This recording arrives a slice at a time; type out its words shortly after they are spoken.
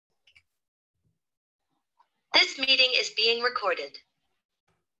meeting is being recorded.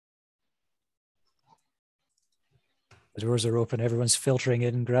 The doors are open, everyone's filtering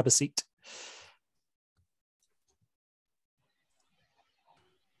in, grab a seat.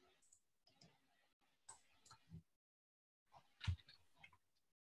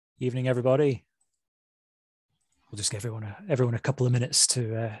 Evening, everybody. We'll just give everyone a couple of minutes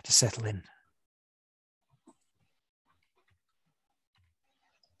to settle in.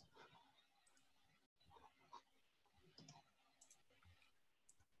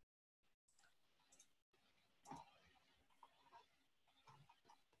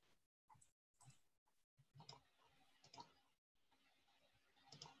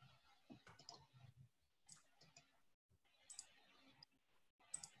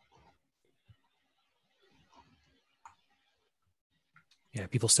 Yeah,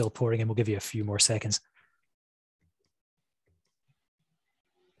 people still pouring in. We'll give you a few more seconds.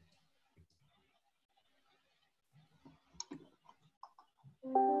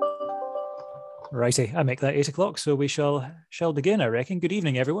 Righty, I make that 8 o'clock, so we shall begin, I reckon. Good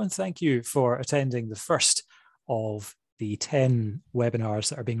evening, everyone. Thank you for attending the first of the 10 webinars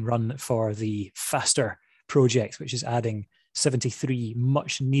that are being run for the FASTER project, which is adding 73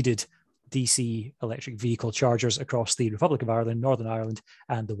 much needed DC electric vehicle chargers across the Republic of Ireland, Northern Ireland,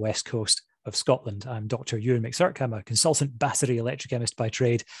 and the west coast of Scotland. I'm Dr. Euan McTurk. I'm a consultant battery electrochemist by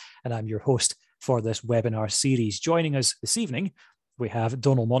trade, and I'm your host for this webinar series. Joining us this evening, we have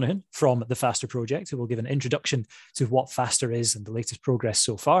Donal Monaghan from the FASTER project, who will give an introduction to what FASTER is and the latest progress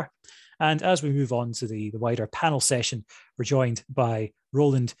so far. And as we move on to the wider panel session, we're joined by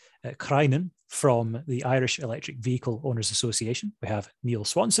Roland Krynen from the Irish Electric Vehicle Owners Association. We have Neil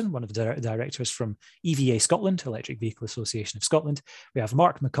Swanson, one of the directors from EVA Scotland, Electric Vehicle Association of Scotland. We have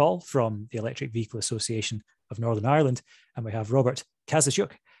Mark McCall from the Electric Vehicle Association of Northern Ireland. And we have Robert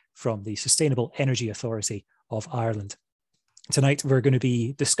Kazachuk from the Sustainable Energy Authority of Ireland. Tonight, we're going to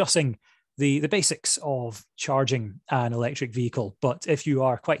be discussing the basics of charging an electric vehicle. But if you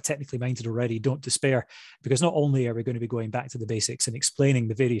are quite technically minded already, don't despair, because not only are we going to be going back to the basics and explaining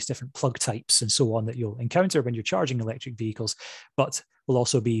the various different plug types and so on that you'll encounter when you're charging electric vehicles, but we'll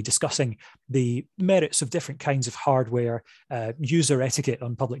also be discussing the merits of different kinds of hardware, user etiquette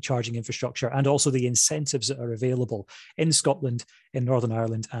on public charging infrastructure, and also the incentives that are available in Scotland, in Northern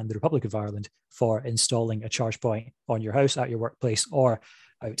Ireland, and the Republic of Ireland for installing a charge point on your house, at your workplace, or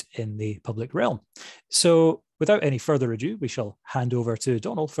out in the public realm. So without any further ado, we shall hand over to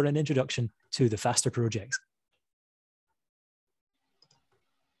Donal for an introduction to the FASTER project.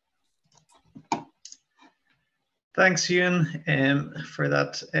 Thanks, Euan, for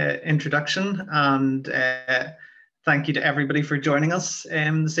that introduction, and thank you to everybody for joining us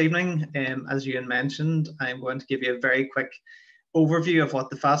this evening. As Euan mentioned, I'm going to give you a very quick overview of what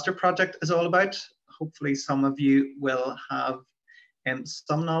the FASTER project is all about. Hopefully some of you will have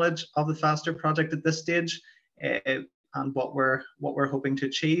some knowledge of the FASTER project at this stage and what we're hoping to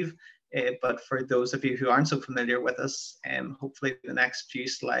achieve. But for those of you who aren't so familiar with us, hopefully the next few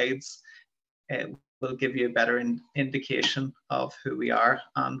slides will give you a better indication of who we are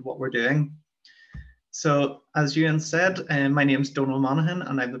and what we're doing. So as Euan said, my name is Donal Monaghan,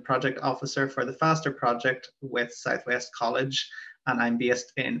 and I'm the project officer for the FASTER project with Southwest College, and I'm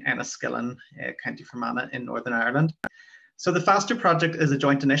based in Enniskillen, County Fermanagh in Northern Ireland. So the FASTER project is a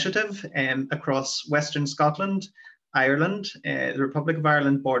joint initiative across Western Scotland, Ireland, the Republic of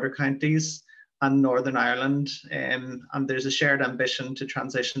Ireland border counties, and Northern Ireland. And there's a shared ambition to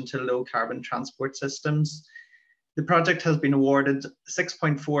transition to low carbon transport systems. The project has been awarded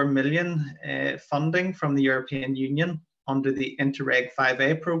 6.4 million funding from the European Union under the Interreg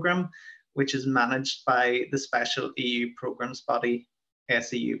 5A programme, which is managed by the special EU programmes body,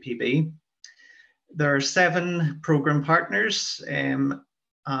 SEUPB. There are 7 programme partners, and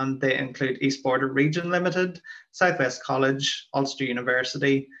they include East Border Region Limited, Southwest College, Ulster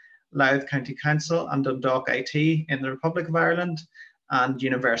University, Louth County Council and Dundalk IT in the Republic of Ireland, and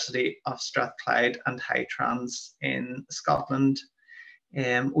University of Strathclyde and Hightrans in Scotland.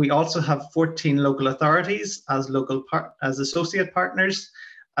 We also have 14 local authorities as associate partners,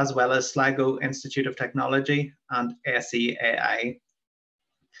 as well as Sligo Institute of Technology and SEAI.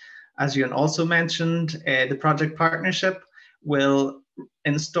 As Euan also mentioned, the project partnership will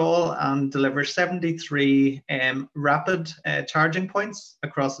install and deliver 73 rapid charging points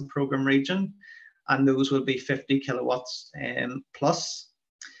across the programme region, and those will be 50 kilowatts plus.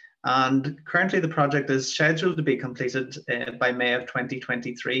 And currently the project is scheduled to be completed by May of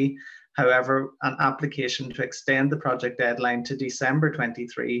 2023. However, an application to extend the project deadline to December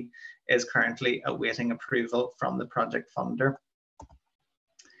 23 is currently awaiting approval from the project funder.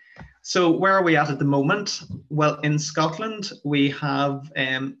 So where are we at the moment? Well, in Scotland, we have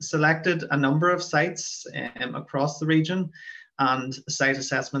selected a number of sites across the region, and site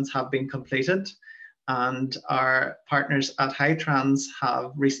assessments have been completed. And our partners at Hightrans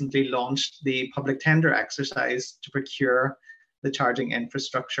have recently launched the public tender exercise to procure the charging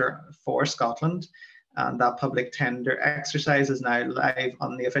infrastructure for Scotland. And that public tender exercise is now live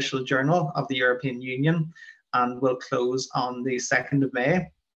on the official journal of the European Union and will close on the 2nd of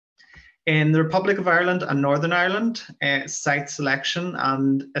May. In the Republic of Ireland and Northern Ireland, site selection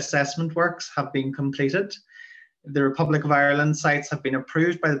and assessment works have been completed. The Republic of Ireland sites have been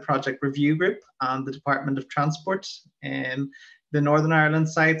approved by the Project Review Group and the Department of Transport. The Northern Ireland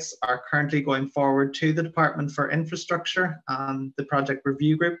sites are currently going forward to the Department for Infrastructure and the Project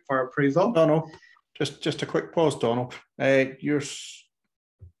Review Group for approval. Donald, just a quick pause, Donald. You're a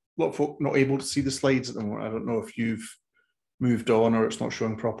lot of folk not able to see the slides at the moment. I don't know if you've moved on or it's not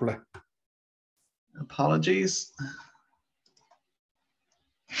showing properly. Apologies.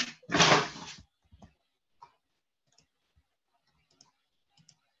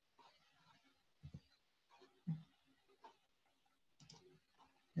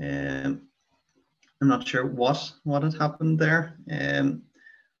 I'm not sure what had happened there. Let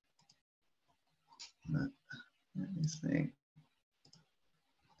me see.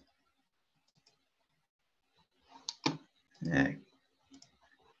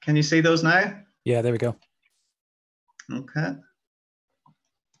 Can you see those now? Yeah, there we go. Okay.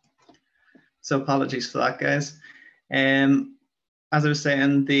 So apologies for that, guys. As I was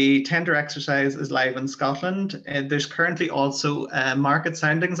saying, the tender exercise is live in Scotland. There's currently also a market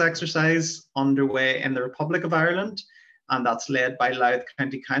soundings exercise underway in the Republic of Ireland, and that's led by Louth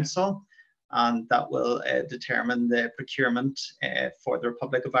County Council, and that will determine the procurement for the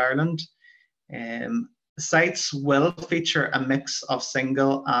Republic of Ireland. Sites will feature a mix of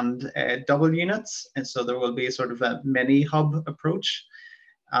single and double units, and so there will be sort of a mini hub approach.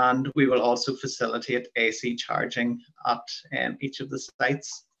 And we will also facilitate AC charging at each of the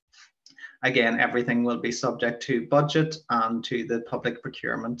sites. Again, everything will be subject to budget and to the public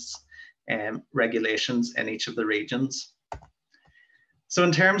procurements regulations in each of the regions. So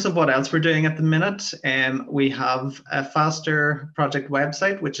in terms of what else we're doing at the minute, we have a Faster project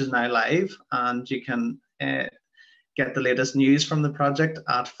website, which is now live, and you can get the latest news from the project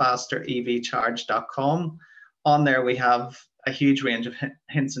at fasterevcharge.com. On there, we have a huge range of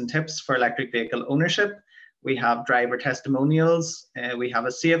hints and tips for electric vehicle ownership. We have driver testimonials. We have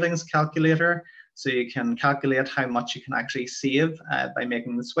a savings calculator, so you can calculate how much you can actually save by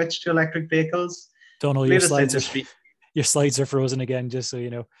making the switch to electric vehicles. Donald, your slides are frozen again, just so you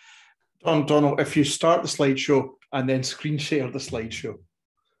know. Donald, if you start the slideshow and then screen share the slideshow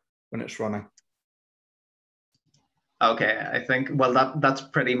when it's running. Okay, I think, well, that's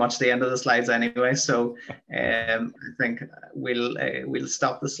pretty much the end of the slides anyway. So I think we'll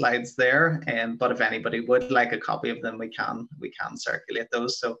stop the slides there. But if anybody would like a copy of them, we can circulate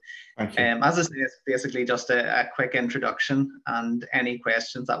those. So as I say, it's basically just a quick introduction, and any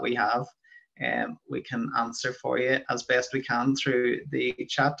questions that we have, we can answer for you as best we can through the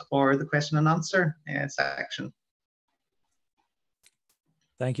chat or the question and answer section.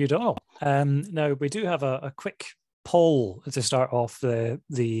 Thank you, Donald. Now we do have a quick poll to start off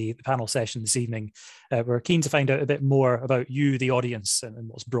the panel session this evening. We're keen to find out a bit more about you, the audience, and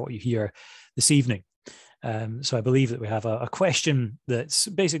what's brought you here this evening. So I believe that we have a question that's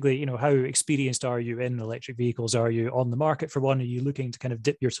basically, you know, how experienced are you in electric vehicles? Are you on the market for one? Are you looking to kind of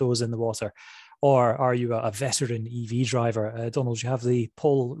dip your toes in the water? Or are you a veteran EV driver? Donald, do you have the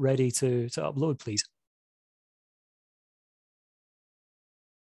poll ready to upload, please?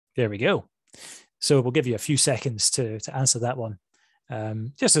 There we go. So we'll give you a few seconds to answer that one.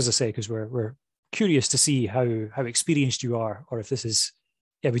 Just as I say, because we're curious to see how experienced you are, or if this is,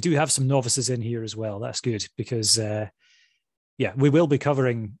 yeah, we do have some novices in here as well. That's good, because yeah, we will be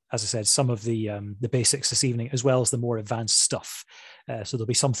covering, as I said, some of the basics this evening, as well as the more advanced stuff. So there'll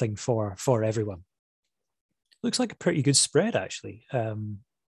be something for everyone. Looks like a pretty good spread, actually.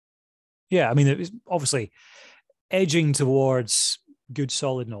 Yeah, I mean, it was obviously edging towards good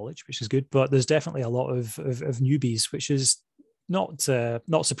solid knowledge, which is good, but there's definitely a lot of newbies, which is not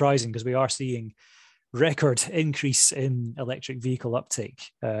surprising, because we are seeing record increase in electric vehicle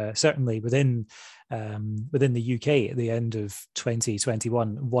uptake. Certainly within the UK at the end of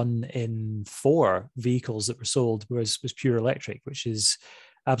 2021, 1 in 4 vehicles that were sold was pure electric, which is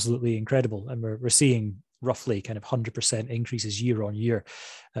absolutely incredible, and we're seeing roughly kind of 100% increases year on year.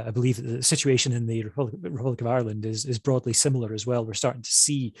 I believe that the situation in the Republic of Ireland is broadly similar as well. We're starting to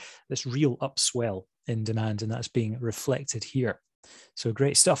see this real upswell in demand, and that's being reflected here. So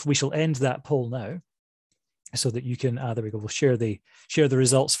great stuff. We shall end that poll now so that you can, there we go, we'll share the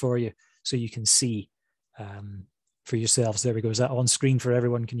results for you so you can see for yourselves. There we go. Is that on screen for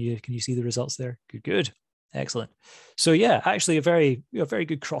everyone? Can you see the results there? Good. Excellent. So yeah, actually a very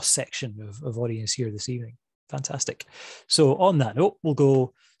good cross section of audience here this evening. Fantastic. So on that note, we'll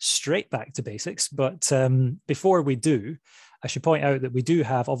go straight back to basics. But before we do, I should point out that we do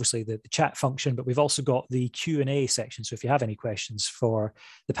have obviously the chat function, but we've also got the Q&A section. So if you have any questions for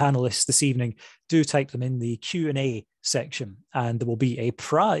the panelists this evening, do type them in the Q&A section, and there will be a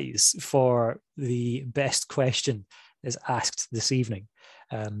prize for the best question is asked this evening.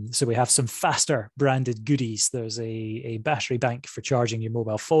 So we have some Faster branded goodies. There's a battery bank for charging your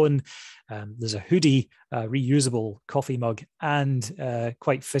mobile phone. There's a hoodie, reusable coffee mug, and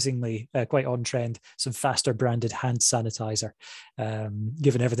quite fittingly, quite on trend, some Faster branded hand sanitizer,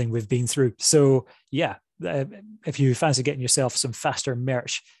 given everything we've been through. So yeah, if you fancy getting yourself some Faster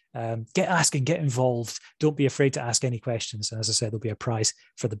merch, get asking, get involved. Don't be afraid to ask any questions. And as I said, there'll be a prize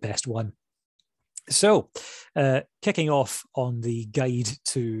for the best one. So kicking off on the guide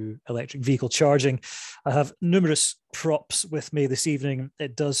to electric vehicle charging, I have numerous props with me this evening.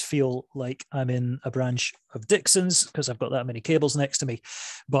 It does feel like I'm in a branch of Dixon's because I've got that many cables next to me.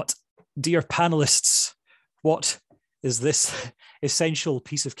 But dear panelists, what is this essential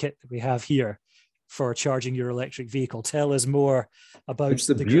piece of kit that we have here for charging your electric vehicle? Tell us more about it's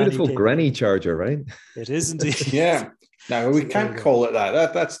the beautiful granny charger, right? It is indeed. Yeah. No, we can't call it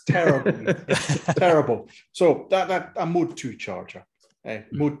that. That's terrible. Terrible. So that a mode 2 charger.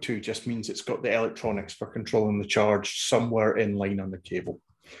 Mode 2 just means it's got the electronics for controlling the charge somewhere in line on the cable.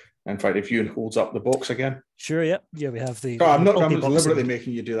 In fact, if Euan holds up the box again. Sure, yeah. Yeah, we have the... Oh, I'm deliberately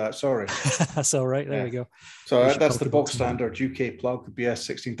making you do that, sorry. That's all right, there we go. So that's the box standard UK plug, the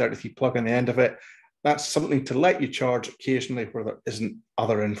BS1633 plug on the end of it. That's something to let you charge occasionally where there isn't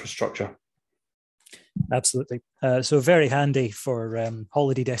other infrastructure. Absolutely. So very handy for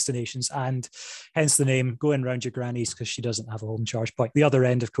holiday destinations, and hence the name, going around your granny's, because she doesn't have a home charge point. The other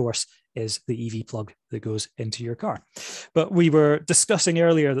end, of course, is the EV plug that goes into your car. But we were discussing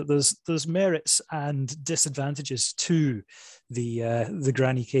earlier that there's merits and disadvantages to the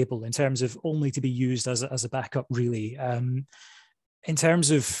granny cable in terms of only to be used as a backup, really. In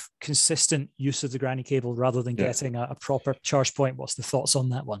terms of consistent use of the granny cable rather than getting a proper charge point, what's the thoughts on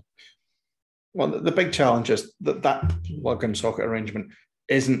that one? Well, the big challenge is that plug and socket arrangement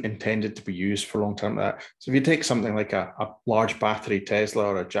isn't intended to be used for long term. So if you take something like a large battery Tesla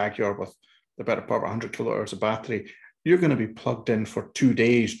or a Jaguar with the better part of 100 kilowatt hours of battery, you're going to be plugged in for 2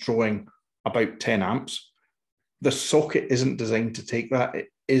 days drawing about 10 amps. The socket isn't designed to take that. It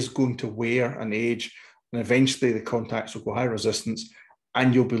is going to wear and age, and eventually the contacts will go high resistance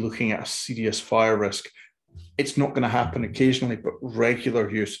and you'll be looking at a serious fire risk. It's not going to happen occasionally, but regular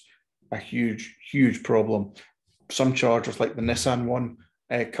use, a huge problem. Some chargers like the Nissan one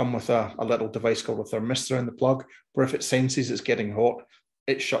come with a little device called a thermistor in the plug, where if it senses it's getting hot,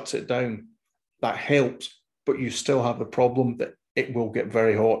 it shuts it down. That helps, but you still have the problem that it will get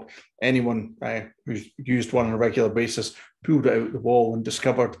very hot. Anyone who's used one on a regular basis, pulled it out the wall and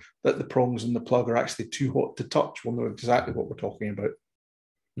discovered that the prongs in the plug are actually too hot to touch will know exactly what we're talking about.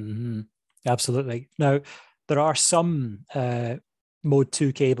 Mm-hmm. Absolutely. Now, there are some Mode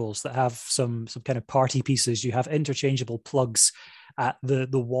 2 cables that have some kind of party pieces. You have interchangeable plugs at the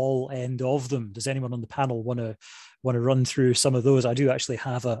wall end of them. Does anyone on the panel want to run through some of those? I do actually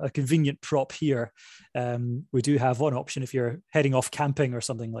have a convenient prop here. We do have one option if you're heading off camping or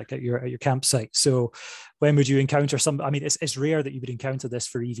something like at your campsite. So when would you encounter some? I mean, it's rare that you would encounter this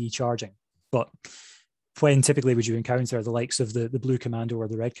for EV charging, but when typically would you encounter the likes of the blue Commando or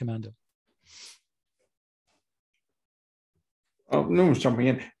the red Commando? Oh, no one's jumping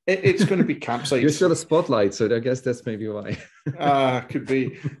in. It's going to be campsites. You're still a spotlight, so I guess that's maybe why. Could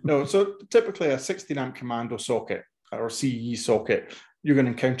be. No, so typically a 16 amp Commando socket or CE socket, you're going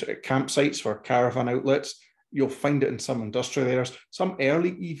to encounter it at campsites or caravan outlets. You'll find it in some industrial areas. Some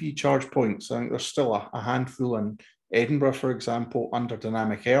early EV charge points, I think there's still a handful in Edinburgh, for example, under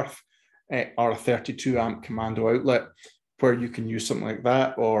Dynamic Earth, are a 32 amp Commando outlet where you can use something like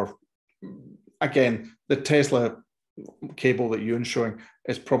that. Or again, the Tesla cable that Euan's showing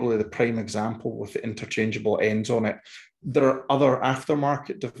is probably the prime example with the interchangeable ends on it. There are other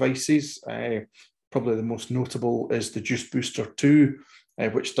aftermarket devices. Probably the most notable is the Juice Booster 2,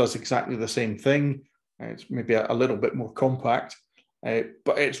 which does exactly the same thing. It's maybe a little bit more compact,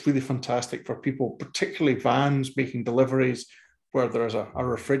 but it's really fantastic for people, particularly vans making deliveries, where there's a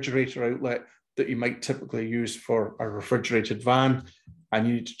refrigerator outlet that you might typically use for a refrigerated van and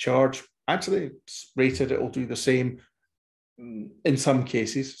you need to charge. Actually, it's rated, it'll do the same. in some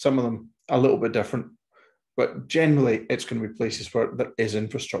cases, some of them a little bit different, but generally it's going to be places where there is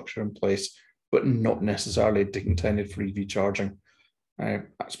infrastructure in place, but not necessarily intended for EV charging.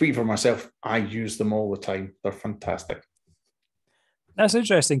 Speaking for myself, I use them all the time. They're fantastic. That's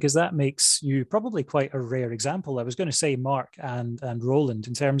interesting, because that makes you probably quite a rare example. I was going to say, Mark and Roland,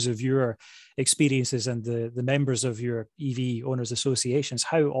 in terms of your experiences and the members of your EV owners associations,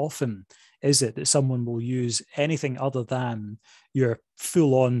 how often is it that someone will use anything other than your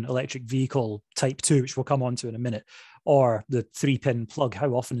full-on electric vehicle type 2, which we'll come on to in a minute, or the 3-pin plug? How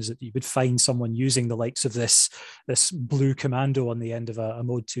often is it that you would find someone using the likes of this blue commando on the end of a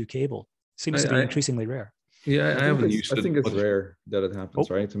Mode 2 cable? Seems to be increasingly rare. Yeah, I haven't used it. I think it's rare that it happens,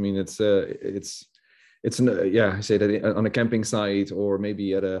 right? I mean, I say that on a camping site or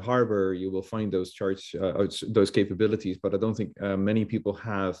maybe at a harbor, you will find those those capabilities, but I don't think many people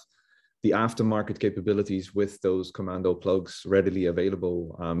have the aftermarket capabilities with those commando plugs readily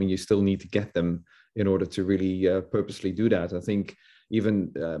available. I mean, you still need to get them in order to really purposely do that. I think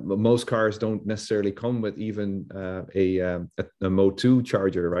even most cars don't necessarily come with even a Mode 2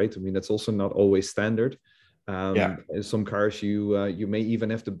 charger, right? I mean, that's also not always standard. In some cars, you may even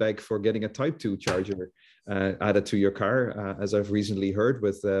have to beg for getting a Type 2 charger added to your car, as I've recently heard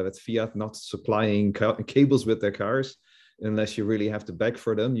with Fiat not supplying cables with their cars. Unless you really have to beg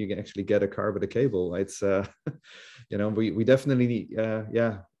for them, you can actually get a car with a cable. It's we definitely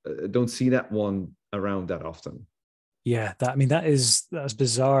don't see that one around that often. Yeah, that's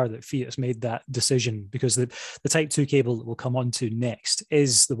bizarre that Fiat's made that decision, because the Type 2 cable that we'll come on to next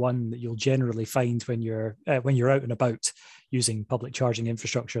is the one that you'll generally find when you're out and about using public charging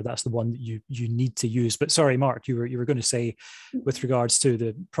infrastructure. That's the one that you need to use. But sorry, Mark, you were going to say, with regards to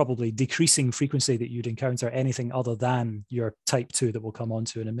the probably decreasing frequency that you'd encounter anything other than your Type 2 that we'll come on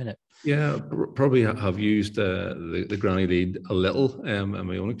to in a minute. Yeah, probably have used the granny lead a little in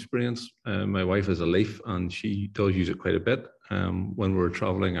my own experience. My wife is a Leaf, and she does use it quite a bit. When we were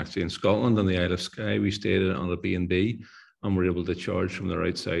traveling actually in Scotland on the Isle of Skye, we stayed on a B&B, and we're able to charge from their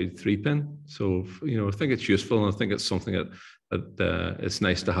outside 3-pin. So, I think it's useful, and I think it's something that it's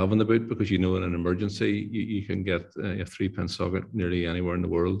nice to have in the boot, because in an emergency, you can get a 3-pin socket nearly anywhere in the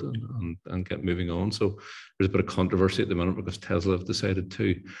world and get moving on. So there's a bit of controversy at the minute, because Tesla have decided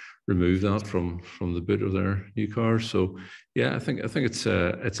to remove that from the boot of their new cars. So yeah, I think it's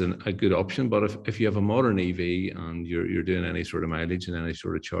a good option. But if you have a modern EV and you're doing any sort of mileage and any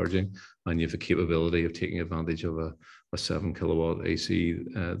sort of charging, and you have the capability of taking advantage of a 7 kilowatt AC,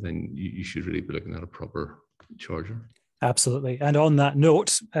 then you should really be looking at a proper charger. Absolutely. And on that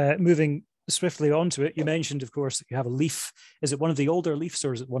note, moving swiftly onto it, you mentioned, of course, that you have a Leaf. Is it one of the older Leafs,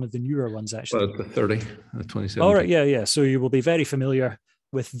 or is it one of the newer ones, actually? Well, the 30, 2017. All right, yeah. So you will be very familiar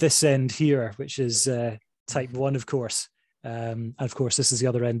with this end here, which is Type 1, of course. And of course, this is the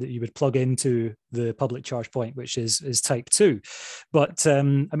other end that you would plug into the public charge point, which is Type 2. But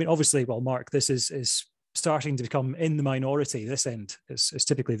obviously, well, Mark, this is starting to become in the minority. This end is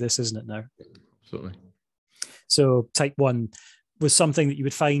typically this, isn't it now? Absolutely. So Type 1 was something that you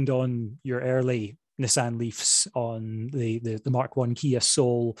would find on your early Nissan Leafs, on the Mark 1 Kia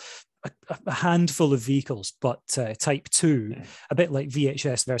Soul, a handful of vehicles, but Type 2, a bit like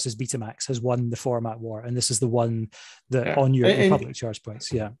VHS versus Betamax, has won the format war, and this is the one that on your public charge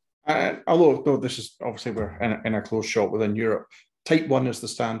points. Yeah. Although this is obviously we're in a closed shop within Europe, Type 1 is the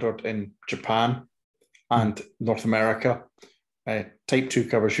standard in Japan and North America. Type 2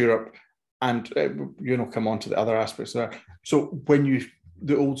 covers Europe, and come on to the other aspects there. So when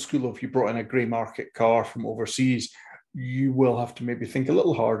the old school of you brought in a grey market car from overseas, you will have to maybe think a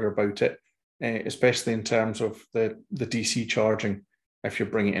little harder about it, especially in terms of the DC charging. If you're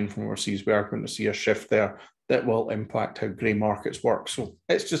bringing it in from overseas, we are going to see a shift there that will impact how grey markets work. So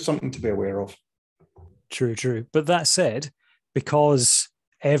it's just something to be aware of. True. But that said, because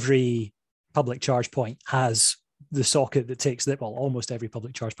every public charge point has the socket that takes that, well, almost every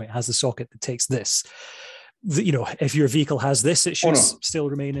public charge point has the socket that takes this. If your vehicle has this, it should still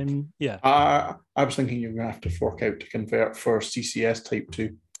remain in. Yeah. I was thinking you're going to have to fork out to convert for CCS Type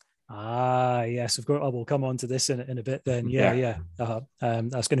 2. Yes, of course. We'll come on to this in a bit then. Yeah.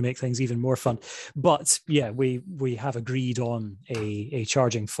 That's going to make things even more fun. But yeah, we have agreed on a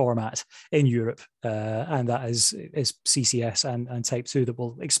charging format in Europe, and that is CCS and Type 2 that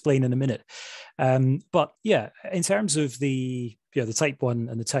we'll explain in a minute. But yeah, in terms of the Type 1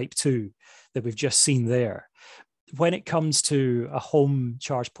 and the Type 2 that we've just seen there, when it comes to a home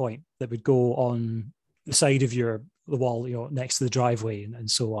charge point that would go on the side of your the wall, next to the driveway and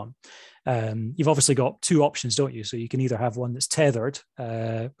so on. You've obviously got two options, don't you? So you can either have one that's tethered,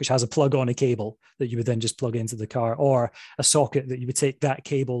 which has a plug on a cable that you would then just plug into the car, or a socket that you would take that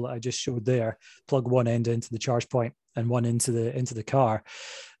cable that I just showed there, plug one end into the charge point and one into the car.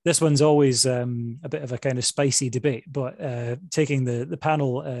 This one's always a bit of a kind of spicy debate, but taking the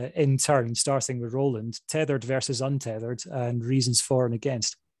panel in turn, starting with Roland, tethered versus untethered, and reasons for and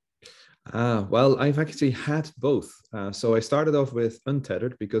against. Well, I've actually had both. So I started off with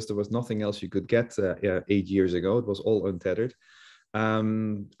untethered because there was nothing else you could get 8 years ago. It was all untethered.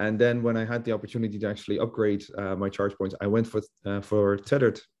 And then when I had the opportunity to actually upgrade my charge points, I went for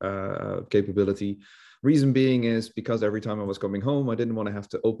tethered capability. Reason being is because every time I was coming home, I didn't want to have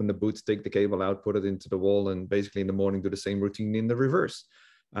to open the boot, take the cable out, put it into the wall, and basically in the morning do the same routine in the reverse.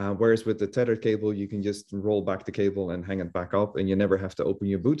 Whereas with the tethered cable, you can just roll back the cable and hang it back up, and you never have to open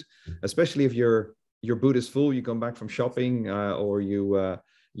your boot. Especially if your boot is full, you come back from shopping, or you're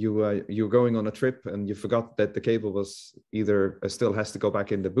going on a trip and you forgot that the cable was either still has to go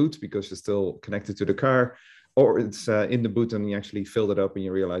back in the boot because you're still connected to the car, or it's in the boot and you actually filled it up and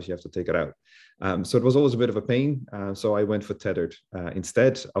you realize you have to take it out. So it was always a bit of a pain. So I went for tethered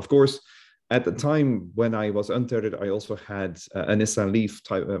instead. Of course, at the time when I was untethered, I also had a Nissan Leaf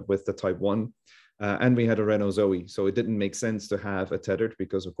type with the Type 1, and we had a Renault Zoe. So it didn't make sense to have a tethered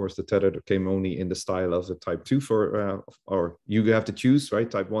because, of course, the tethered came only in the style of the Type 2 or you have to choose, right?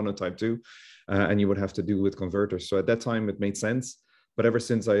 Type 1 or Type 2, and you would have to do with converters. So at that time, it made sense. But ever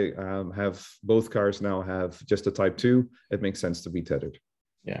since I have both cars now have just a Type 2, it makes sense to be tethered.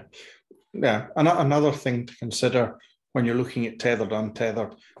 Yeah. Yeah. Another thing to consider when you're looking at tethered,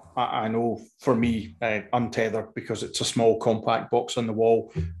 untethered, I know for me, untethered, because it's a small compact box on the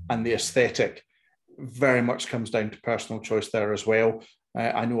wall, and the aesthetic very much comes down to personal choice there as well.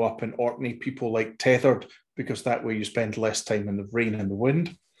 I know up in Orkney, people like tethered because that way you spend less time in the rain and the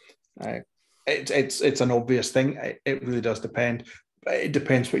wind. It's an obvious thing. It really does depend. It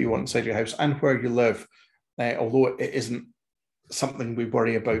depends what you want inside your house and where you live. Although it isn't something we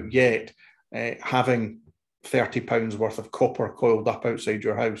worry about yet, having £30 worth of copper coiled up outside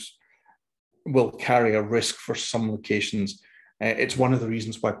your house will carry a risk for some locations. It's one of the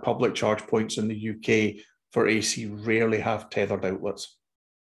reasons why public charge points in the UK for AC rarely have tethered outlets.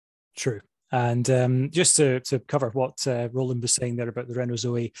 True. And just to cover what Roland was saying there about the Renault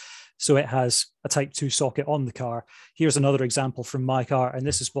Zoe, so it has a Type 2 socket on the car. Here's another example from my car, and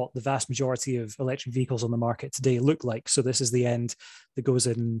this is what the vast majority of electric vehicles on the market today look like. So this is the end that goes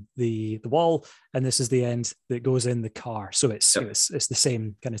in the wall, and this is the end that goes in the car. So it's the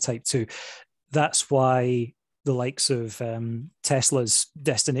same kind of Type 2. That's why the likes of Tesla's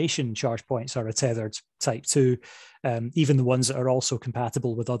destination charge points are a tethered Type 2, even the ones that are also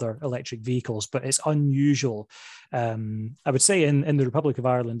compatible with other electric vehicles. But it's unusual, I would say, in the Republic of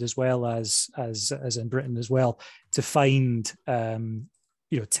Ireland as well as in Britain as well, to find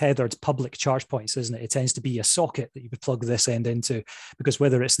tethered public charge points, isn't it? It tends to be a socket that you would plug this end into, because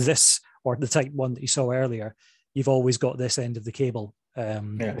whether it's this or the Type 1 that you saw earlier, you've always got this end of the cable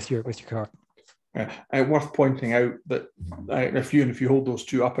with your car. Worth pointing out that if you hold those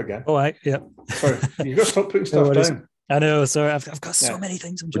two up again. Oh, yeah. Sorry, you've got to stop putting stuff down. I know. Sorry, I've got so many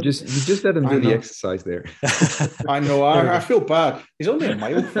things. You just let him do the exercise there. I know. I feel bad. He's only a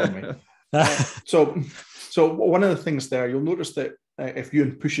mile from me. So one of the things there, you'll notice that if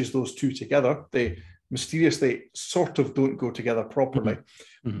Euan pushes those two together, they mysteriously sort of don't go together properly.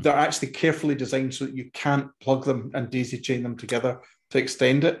 Mm-hmm. They're actually carefully designed so that you can't plug them and daisy chain them together to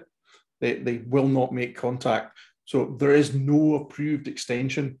extend it. They will not make contact. So there is no approved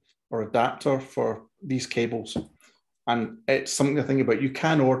extension or adapter for these cables. And it's something to think about. You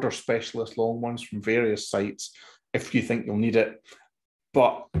can order specialist long ones from various sites if you think you'll need it,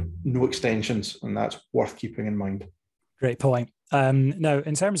 but no extensions, and that's worth keeping in mind. Great point. Now,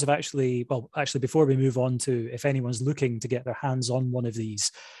 in terms of actually, before we move on to if anyone's looking to get their hands on one of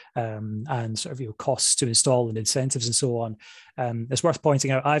these and sort of costs to install and incentives and so on, it's worth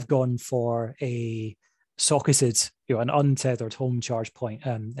pointing out I've gone for a socketed, an untethered home charge point.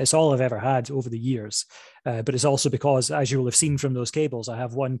 It's all I've ever had over the years, but it's also because, as you will have seen from those cables, I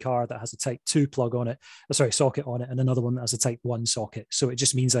have one car that has a Type 2 plug on it, socket on it, and another one that has a Type 1 socket. So it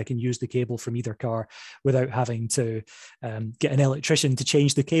just means I can use the cable from either car without having to get an electrician to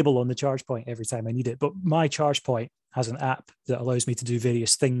change the cable on the charge point every time I need it. But my charge point has an app that allows me to do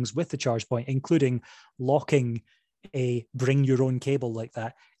various things with the charge point, including locking a bring your own cable like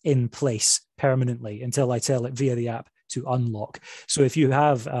that in place permanently until I tell it via the app to unlock. So if you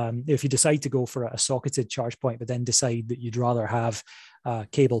have, if you decide to go for a socketed charge point, but then decide that you'd rather have a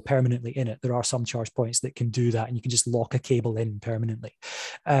cable permanently in it. There are some charge points that can do that, and you can just lock a cable in permanently.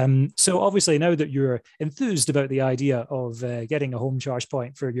 So obviously, now that you're enthused about the idea of getting a home charge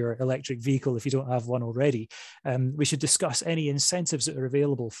point for your electric vehicle, if you don't have one already, we should discuss any incentives that are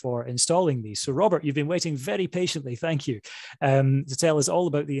available for installing these. So Robert, you've been waiting very patiently, thank you, to tell us all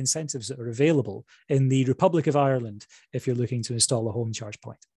about the incentives that are available in the Republic of Ireland if you're looking to install a home charge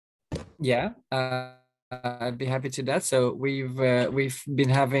point. Yeah, I'd be happy to do that. So we've been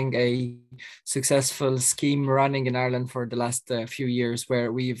having a successful scheme running in Ireland for the last few years,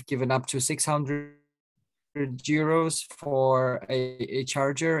 where we've given up to 600 euros for a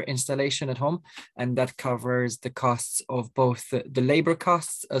charger installation at home, and that covers the costs of both the labor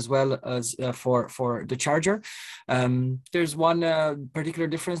costs as well as for the charger. There's one particular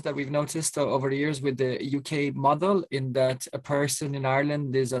difference that we've noticed over the years with the UK model, in that a person in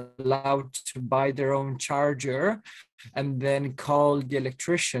Ireland is allowed to buy their own charger and then call the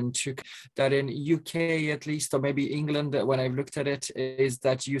electrician to. That in UK, at least, or maybe England, when I've looked at it, is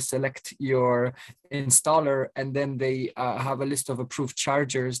that you select your installer and then they have a list of approved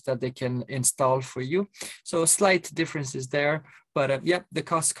chargers that they can install for you. So slight differences there, but yeah, the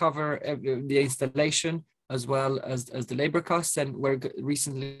costs cover the installation as well as the labor costs. And we're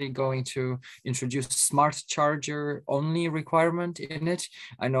recently going to introduce smart charger only requirement in it.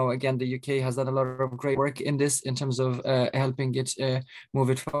 I know, again, the UK has done a lot of great work in this in terms of helping it move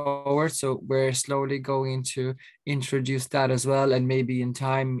it forward. So we're slowly going to introduce that as well, and maybe in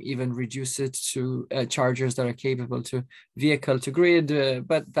time even reduce it to chargers that are capable to vehicle to grid.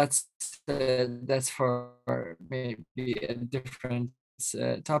 But that's for maybe a different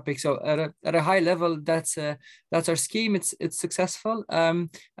topic. So at a high level, that's our scheme. It's successful, and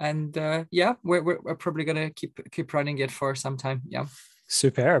yeah, we're probably gonna keep running it for some time. Yeah.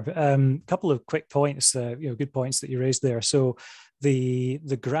 Superb. Couple of quick points, good points that you raised there. So the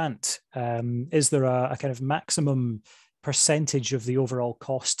grant, is there a kind of maximum percentage of the overall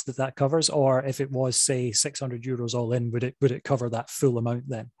cost that covers, or if it was, say, 600 euros all in, would it cover that full amount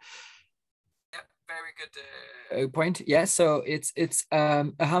then? Yeah, very good point. Yeah, so it's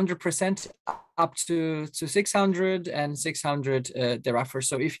 100% up to 600 and 600 thereafter.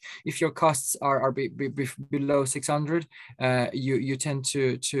 So if your costs are below 600, you tend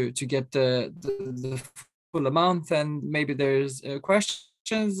to get the full amount, and maybe there's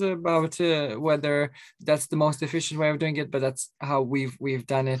questions about whether that's the most efficient way of doing it, but that's how we've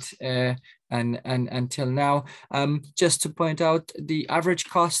done it and until now. Just to point out, the average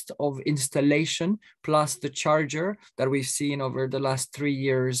cost of installation plus the charger that we've seen over the last 3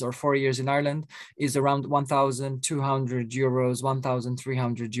 years or 4 years in Ireland is around 1,200 euros,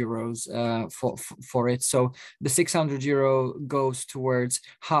 1,300 euros for it. So the 600 euro goes towards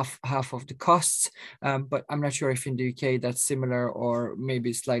half of the costs, but I'm not sure if in the UK that's similar or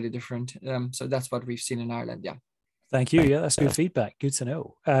maybe slightly different. So that's what we've seen in Ireland. Yeah. Thank you. Yeah, that's good feedback. Good to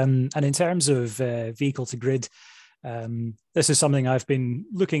know. And in terms of vehicle to grid, this is something I've been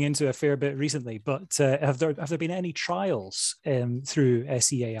looking into a fair bit recently, but have there been any trials through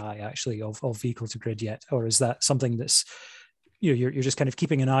SEAI actually of vehicle to grid yet? Or is that something that's, you're just kind of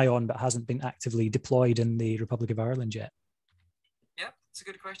keeping an eye on but hasn't been actively deployed in the Republic of Ireland yet? Yeah, it's a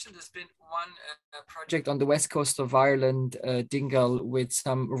good question. There's been one project on the west coast of Ireland, Dingle, with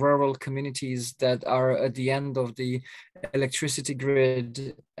some rural communities that are at the end of the electricity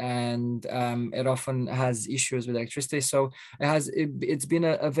grid, and it often has issues with electricity. So it's been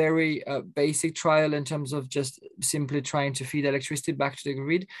a very basic trial in terms of just simply trying to feed electricity back to the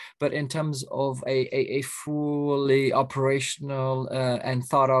grid. But in terms of a fully operational and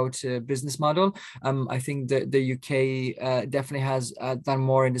thought out business model, I think the UK definitely has done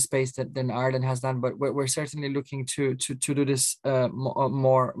more in the space than Ireland has done, but we're certainly looking to do this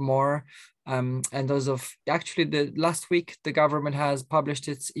more. And as of actually the last week, the government has published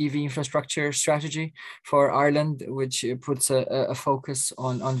its EV infrastructure strategy for Ireland, which puts a focus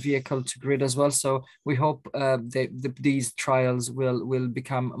on vehicle to grid as well. So we hope these trials will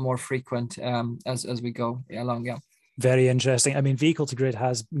become more frequent as we go along. Yeah. Very interesting. I mean, vehicle to grid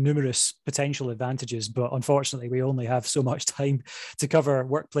has numerous potential advantages, but unfortunately, we only have so much time to cover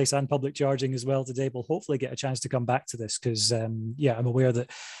workplace and public charging as well today. We'll hopefully get a chance to come back to this because, yeah, I'm aware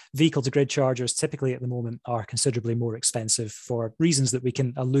that vehicle to grid chargers typically at the moment are considerably more expensive for reasons that we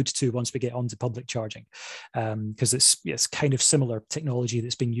can allude to once we get onto public charging, because it's kind of similar technology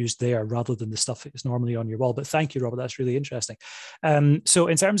that's being used there rather than the stuff that's normally on your wall. But thank you, Robert. That's really interesting. So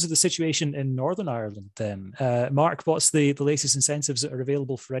in terms of the situation in Northern Ireland, then, Mark, what's the latest incentives that are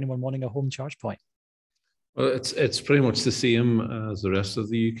available for anyone wanting a home charge point? Well, it's pretty much the same as the rest of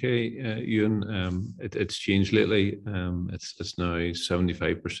the UK, Euan. It's changed lately. It's now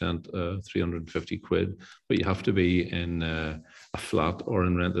 75%, 350 quid, but you have to be in a flat or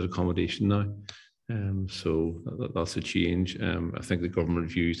in rented accommodation now. So that's a change. I think the government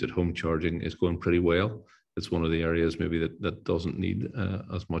views that home charging is going pretty well. It's one of the areas maybe that doesn't need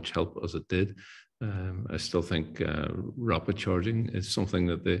as much help as it did. I still think rapid charging is something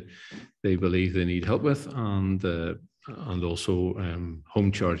that they believe they need help with, and also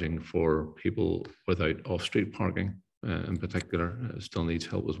home charging for people without off-street parking in particular still needs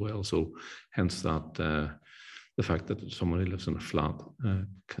help as well. So hence that the fact that someone who lives in a flat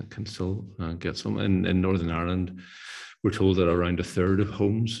can still get some. In Northern Ireland, we're told that around a third of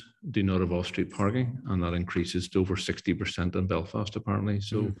homes do not have off-street parking, and that increases to over 60% in Belfast apparently.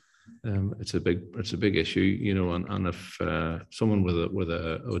 So. It's a big issue, you know, and if someone with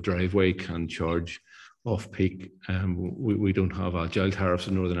a driveway can charge off peak, we don't have agile tariffs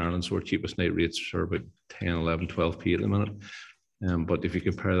in Northern Ireland, so our cheapest night rates are about 10, 11, 12p at the minute. But if you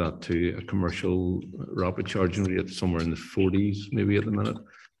compare that to a commercial rapid charging rate somewhere in the 40s maybe at the minute,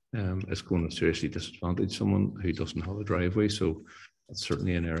 it's going to seriously disadvantage someone who doesn't have a driveway. So that's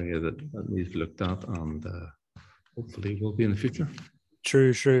certainly an area that needs to be looked at, and hopefully will be in the future.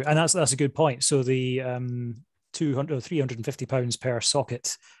 True, and that's a good point. So the £200 or £350 per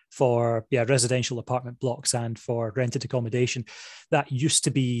socket for residential apartment blocks and for rented accommodation, that used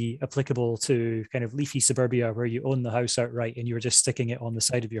to be applicable to kind of leafy suburbia where you own the house outright and you were just sticking it on the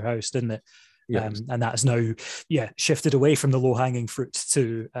side of your house, didn't it? Yes. And that is now shifted away from the low-hanging fruit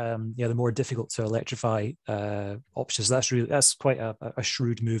to the more difficult to electrify options. That's quite a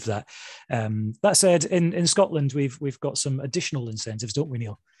shrewd move. That said, in Scotland we've got some additional incentives, don't we,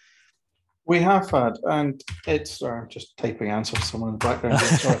 Neil? We have had, and it's just typing answers to someone in the background.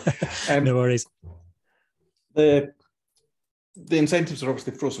 Sorry. No worries. The incentives are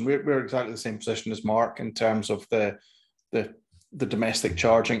obviously frozen. We're exactly the same position as Mark in terms of the domestic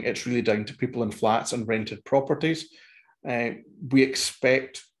charging. It's really down to people in flats and rented properties. We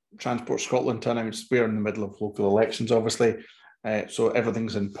expect Transport Scotland to announce. We're in the middle of local elections, obviously, so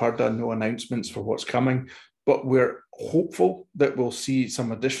everything's in purdah, no announcements for what's coming. But we're hopeful that we'll see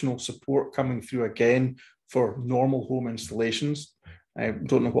some additional support coming through again for normal home installations. I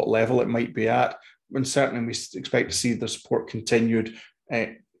don't know what level it might be at, and certainly we expect to see the support continued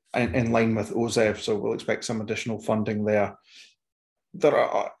in line with OZEV, so we'll expect some additional funding there.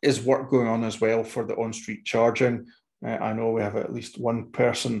 There is work going on as well for the on-street charging. I know we have at least one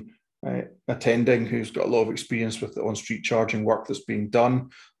person attending who's got a lot of experience with the on-street charging work that's being done.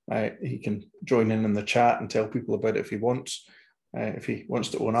 He can join in the chat and tell people about it if he wants. If he wants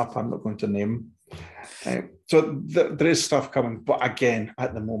to own up, I'm not going to name him. So there is stuff coming, but again,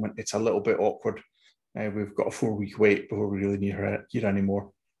 at the moment, it's a little bit awkward. We've got a 4-week wait before we really hear any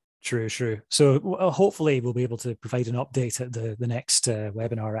more. True. So hopefully we'll be able to provide an update at the next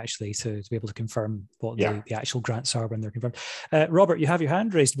webinar, actually, to be able to confirm what the actual grants are when they're confirmed. Robert, you have your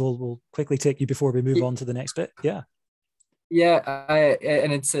hand raised. We'll quickly take you before we move on to the next bit. And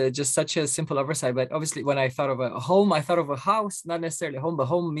it's just such a simple oversight. But obviously, when I thought of a home, I thought of a house, not necessarily a home, but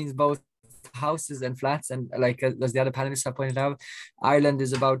home means both houses and flats. And like as the other panelists have pointed out, Ireland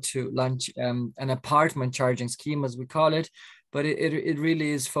is about to launch an apartment charging scheme, as we call it. But it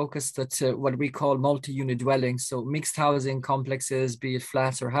really is focused at what we call multi-unit dwellings, so mixed housing complexes, be it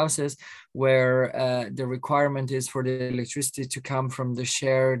flats or houses, where the requirement is for the electricity to come from the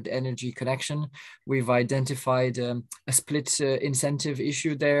shared energy connection. We've identified a split incentive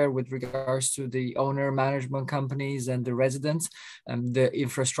issue there with regards to the owner management companies and the residents, and the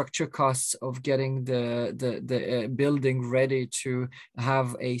infrastructure costs of getting the building ready to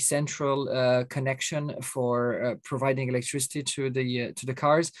have a central connection for providing electricity to the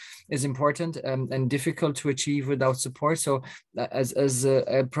cars is important and difficult to achieve without support. So as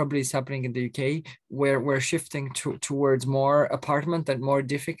probably is happening in the UK, where we're shifting towards more apartment and more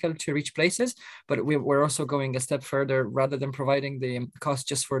difficult to reach places, but we're also going a step further. Rather than providing the cost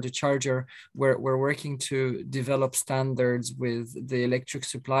just for the charger, we're working to develop standards with the electric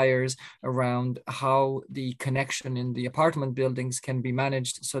suppliers around how the connection in the apartment buildings can be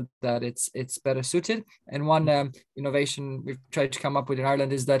managed so that it's better suited. And one innovation we've tried to come up with in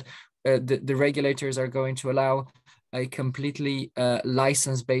Ireland is that the regulators are going to allow a completely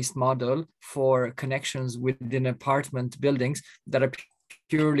license-based model for connections within apartment buildings that are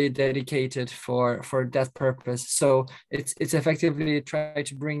purely dedicated for that purpose. So it's effectively try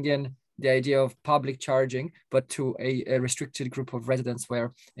to bring in the idea of public charging, but to a restricted group of residents,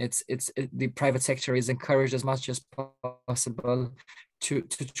 where the private sector is encouraged as much as possible to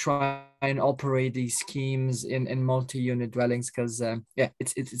try and operate these schemes in multi-unit dwellings, because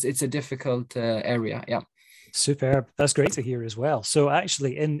it's a difficult area. Yeah. Superb. That's great to hear as well. So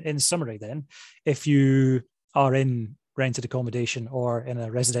actually, in summary then, if you are in rented accommodation or in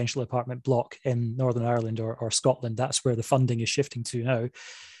a residential apartment block in Northern Ireland or Scotland, that's where the funding is shifting to now.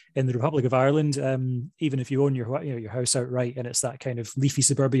 In the Republic of Ireland, even if you own your house outright and it's that kind of leafy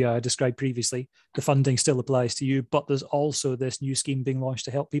suburbia I described previously, the funding still applies to you. But there's also this new scheme being launched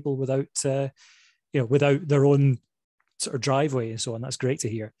to help people without their own sort of driveway and so on. That's great to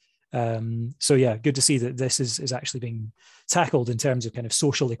hear. So yeah, good to see that this is actually being tackled in terms of kind of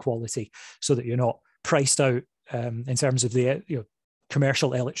social equality, so that you're not priced out in terms of the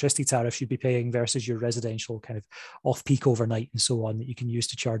commercial electricity tariffs you'd be paying versus your residential kind of off-peak overnight and so on that you can use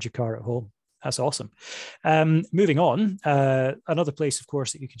to charge your car at home. That's awesome. Moving on, another place, of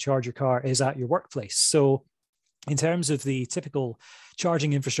course, that you can charge your car is at your workplace. So in terms of the typical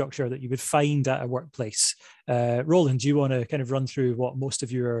charging infrastructure that you would find at a workplace, Roland, do you want to kind of run through what most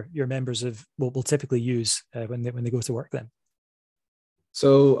of your members will typically use when they go to work then?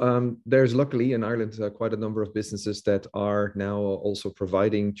 So there's luckily in Ireland quite a number of businesses that are now also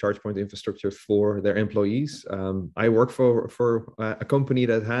providing charge point infrastructure for their employees. I work for a company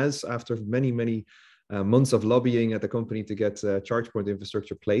that has, after many months of lobbying at the company to get charge point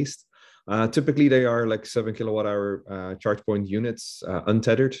infrastructure placed. Typically, they are like 7 kilowatt-hour charge point units,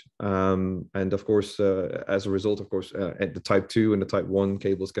 untethered, and of course, as a result, of course, the Type 2 and the Type 1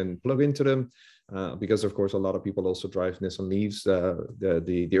 cables can plug into them. Because of course a lot of people also drive Nissan Leafs,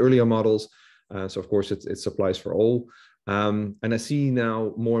 the earlier models, so of course it supplies for all. And I see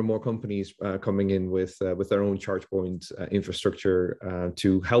now more and more companies coming in with their own charge point infrastructure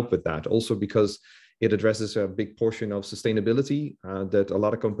to help with that. Also because it addresses a big portion of sustainability that a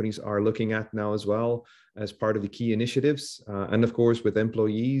lot of companies are looking at now as well as part of the key initiatives. And of course with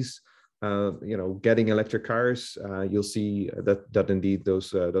employees, getting electric cars, you'll see that indeed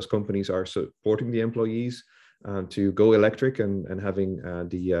those companies are supporting the employees to go electric and having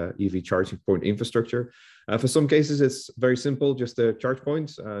the EV charging point infrastructure. For some cases, it's very simple, just a charge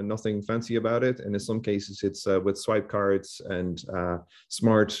point, nothing fancy about it. And in some cases, it's with swipe cards and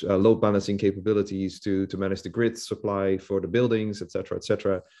smart load balancing capabilities to manage the grid supply for the buildings, et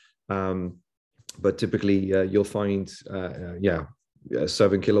cetera. But typically, you'll find,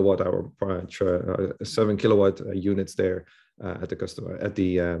 7 kilowatt units there at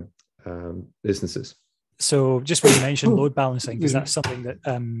the businesses. So just when you mentioned load balancing, because that's something that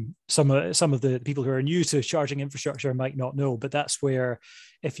some of the people who are new to charging infrastructure might not know, but that's where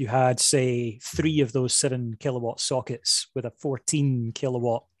if you had, say, 3 of those 7 kilowatt sockets with a 14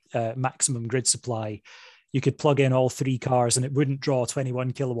 kilowatt maximum grid supply, you could plug in all 3 cars and it wouldn't draw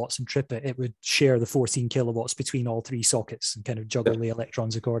 21 kilowatts and trip it. It would share the 14 kilowatts between all 3 sockets and kind of juggle the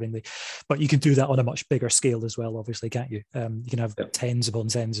electrons accordingly. But you can do that on a much bigger scale as well, obviously, can't you? You can have tens upon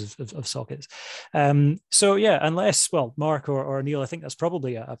tens of sockets. So yeah, unless, well, Mark or Neil, I think that's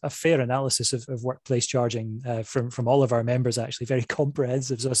probably a fair analysis of workplace charging from all of our members, actually, very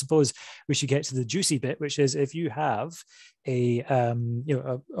comprehensive. So I suppose we should get to the juicy bit, which is if you have a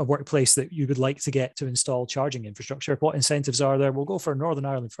workplace that you would like to get to install charging infrastructure, what incentives are there? We'll go for Northern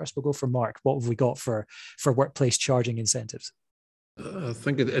Ireland first. We'll go for Mark. What have we got for workplace charging incentives? I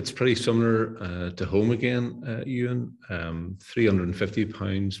think it's pretty similar to home again, Euan.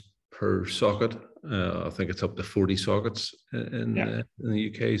 £350 per socket. I think it's up to 40 sockets in the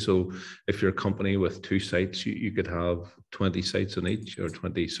UK. So if you're a company with 2 sites, you could have 20 sites in each, or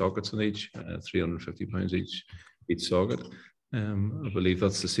 20 sockets in each, £350 each socket. I believe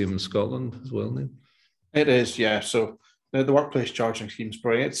that's the same in Scotland as well, Neil. It is, yeah. So the workplace charging scheme is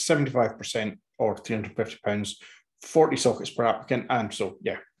brilliant. It's 75% or £350, 40 sockets per applicant, and so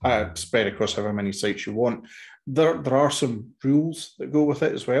spread across however many sites you want. There are some rules that go with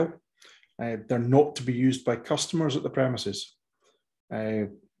it as well. They're not to be used by customers at the premises.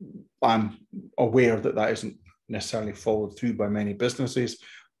 I'm aware that isn't necessarily followed through by many businesses.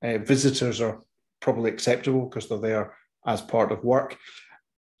 Visitors are probably acceptable because they're there as part of work,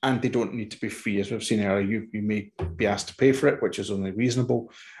 and they don't need to be free. As we've seen earlier, you may be asked to pay for it, which is only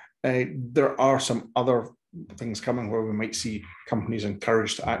reasonable. There are some other things coming where we might see companies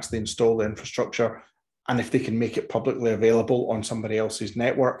encouraged to actually install the infrastructure, and if they can make it publicly available on somebody else's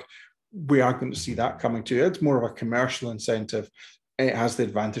network, we are going to see that coming too. It's more of a commercial incentive. It has the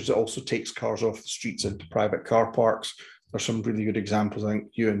advantage that it also takes cars off the streets into private car parks. There's some really good examples. I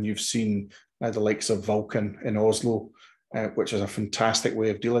think you've seen the likes of Vulcan in Oslo which is a fantastic way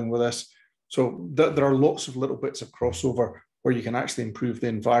of dealing with this. So there are lots of little bits of crossover where you can actually improve the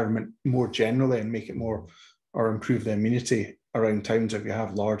environment more generally and make it more, or improve the amenity around towns if you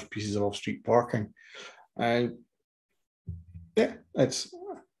have large pieces of off-street parking. Yeah, it's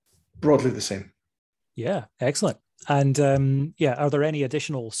broadly the same. Yeah, excellent. And yeah, are there any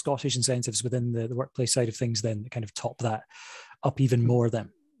additional Scottish incentives within the workplace side of things then that kind of top that up even more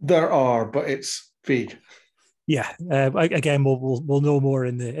then? There are, but it's vague. Yeah, again, we'll know more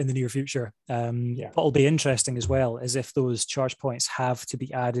in the near future. What'll be interesting as well is if those charge points have to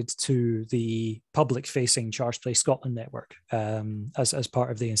be added to the public-facing Charge Place Scotland network as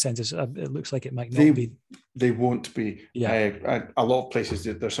part of the incentives. It looks like it might not be. They won't be. Yeah, a lot of places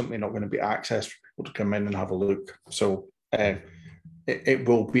there's simply not going to be access for people to come in and have a look. So it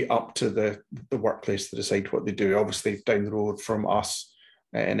will be up to the workplace to decide what they do. Obviously, down the road from us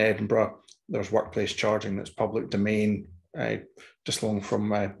in Edinburgh, there's workplace charging that's public domain, just along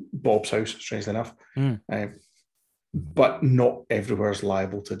from Bob's house, strangely enough. But not everywhere is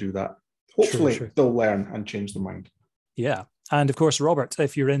liable to do that. Hopefully, they'll learn and change their mind. Yeah. And of course, Robert,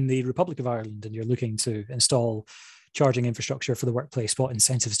 if you're in the Republic of Ireland and you're looking to install charging infrastructure for the workplace, what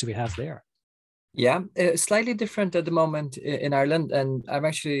incentives do we have there? Yeah, slightly different at the moment in Ireland, and I'm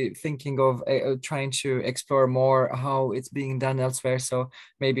actually thinking of trying to explore more how it's being done elsewhere. So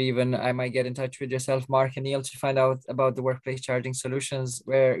maybe even I might get in touch with yourself, Mark and Neil, to find out about the workplace charging solutions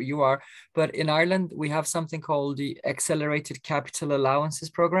where you are. But in Ireland, we have something called the Accelerated Capital Allowances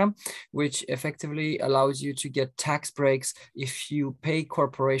Program, which effectively allows you to get tax breaks. If you pay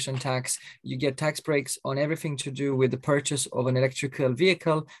corporation tax, you get tax breaks on everything to do with the purchase of an electrical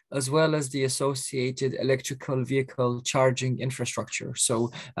vehicle, as well as the associated electrical vehicle charging infrastructure.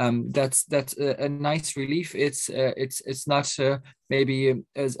 So that's a nice relief. It's not maybe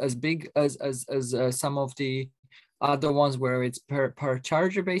as big as some of the other ones where it's per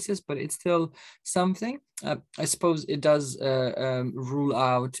charger basis, but it's still something. I suppose it does rule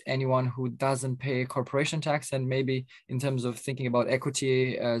out anyone who doesn't pay corporation tax, and maybe in terms of thinking about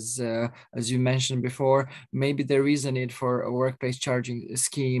equity, as you mentioned before, maybe there is a need for a workplace charging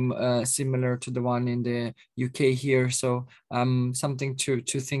scheme similar to the one in the UK here. So something to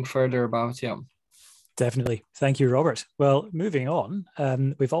think further about. Yeah. Definitely. Thank you, Robert. Well, moving on,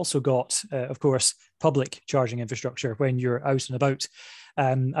 we've also got, of course, public charging infrastructure when you're out and about.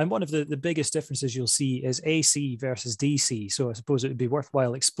 And one of the biggest differences you'll see is AC versus DC. So I suppose it would be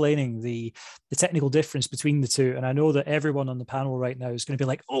worthwhile explaining the technical difference between the two. And I know that everyone on the panel right now is going to be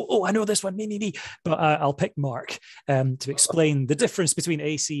like, oh, I know this one, me. But I'll pick Mark to explain the difference between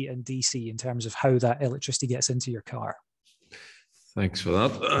AC and DC in terms of how that electricity gets into your car. Thanks for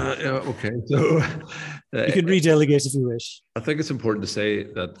that. Okay, so you can redelegate if you wish. I think it's important to say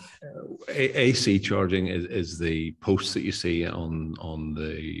that AC charging is the posts that you see on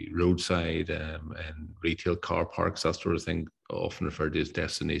the roadside and retail car parks, that sort of thing, often referred to as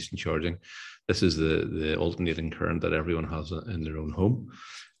destination charging. This is the alternating current that everyone has in their own home.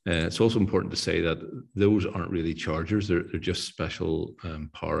 It's also important to say that those aren't really chargers. They're just special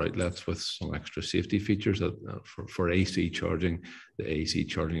power outlets with some extra safety features. That for AC charging, the AC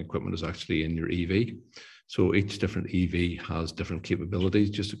charging equipment is actually in your EV. So each different EV has different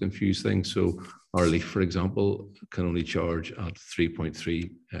capabilities, just to confuse things. So our Leaf, for example, can only charge at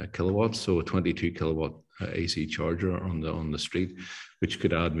 3.3 kilowatts. So a 22 kilowatt AC charger on the street, which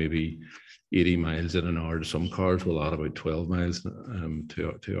could add maybe 80 miles in an hour. To some cars will add about 12 miles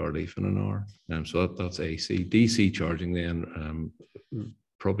to our Leaf in an hour. So that's AC. DC charging then,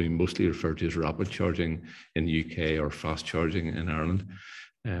 probably mostly referred to as rapid charging in the UK or fast charging in Ireland,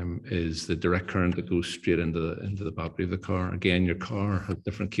 is the direct current that goes straight into the battery of the car. Again, your car has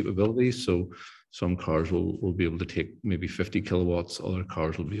different capabilities. So some cars will be able to take maybe 50 kilowatts. Other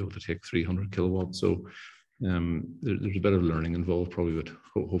cars will be able to take 300 kilowatts. So there's a bit of learning involved probably, but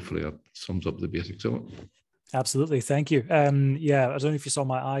hopefully that sums up the basics of it. Absolutely. Thank you. Yeah, I don't know if you saw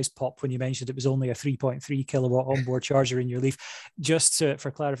my eyes pop when you mentioned it was only a 3.3 kilowatt onboard charger in your Leaf. Just for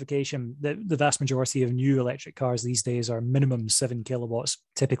clarification, the vast majority of new electric cars these days are minimum 7 kilowatts,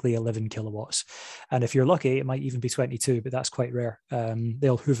 typically 11 kilowatts. And if you're lucky, it might even be 22, but that's quite rare.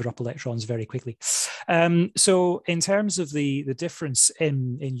 They'll hoover up electrons very quickly. So in terms of the difference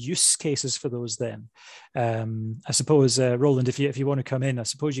in use cases for those then, I suppose, Roland, if you want to come in, I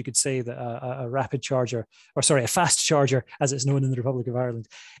suppose you could say that a rapid charger, or a fast charger, as it's known in the Republic of Ireland,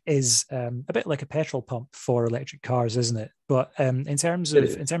 is a bit like a petrol pump for electric cars, isn't it? But in terms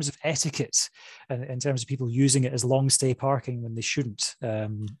of etiquette, and in terms of people using it as long stay parking when they shouldn't.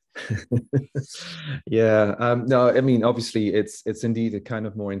 No, I mean, obviously it's indeed a kind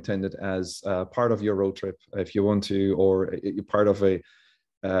of more intended as part of your road trip, if you want to, or part of an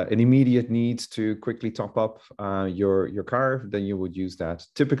immediate need to quickly top up your car, then you would use that.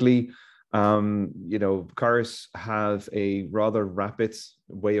 Typically, cars have a rather rapid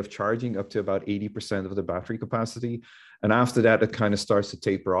way of charging, up to about 80% of the battery capacity. And after that, it kind of starts to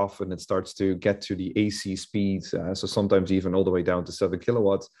taper off, and it starts to get to the AC speed. So sometimes even all the way down to 7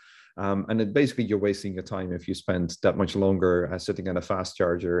 kilowatts. And it basically, you're wasting your time if you spend that much longer sitting at a fast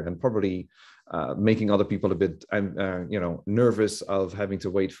charger, and probably making other people a bit, nervous of having to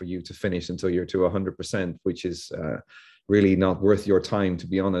wait for you to finish until you're to 100%, which is really not worth your time, to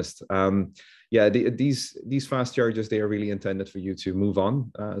be honest. These fast chargers, they are really intended for you to move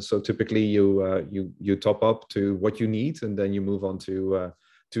on. So typically you top up to what you need, and then you move on to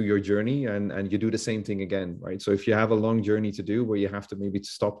your journey, and you do the same thing again, right? So if you have a long journey to do where you have to maybe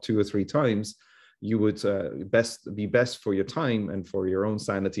stop 2 or 3 times, you would best for your time and for your own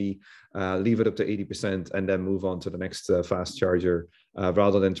sanity, leave it up to 80% and then move on to the next fast charger,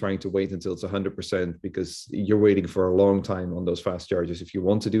 rather than trying to wait until it's 100%, because you're waiting for a long time on those fast chargers. If you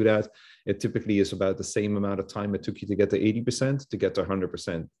want to do that, it typically is about the same amount of time it took you to get to 80% to get to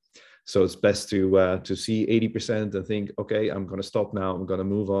 100%. So it's best to see 80% and think, okay, I'm going to stop now. I'm going to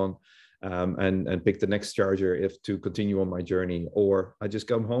move on, and pick the next charger to continue on my journey. Or I just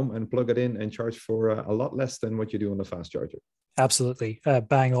come home and plug it in and charge for a lot less than what you do on a fast charger. Absolutely,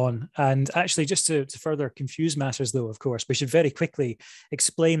 bang on. And actually, just to further confuse matters, though, of course, we should very quickly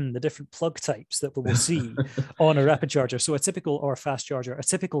explain the different plug types that we will see on a rapid charger. So a typical, or fast charger, a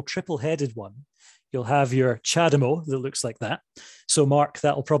typical triple-headed one, you'll have your CHAdeMO that looks like that. So Mark,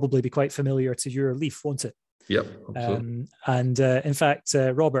 that'll probably be quite familiar to your Leaf, won't it? Yep, absolutely. In fact,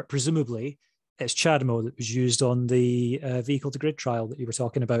 Robert, presumably it's CHAdeMO that was used on the vehicle to grid trial that you were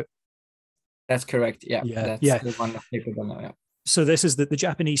talking about. That's correct. Yeah. That's the one that's capable now. Yeah. So this is the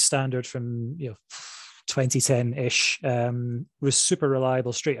Japanese standard from 2010-ish. Was super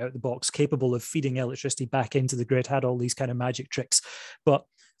reliable, straight out the box, capable of feeding electricity back into the grid, had all these kind of magic tricks. But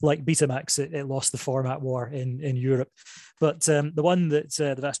like Betamax, it lost the format war in Europe. But the one that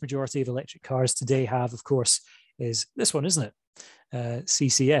the vast majority of electric cars today have, of course, is this one, isn't it?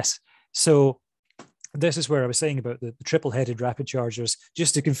 CCS. So this is where I was saying about the triple-headed rapid chargers.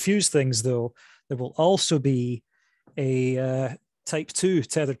 Just to confuse things, though, there will also be a Type 2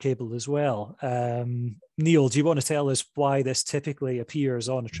 tethered cable as well. Neil, do you want to tell us why this typically appears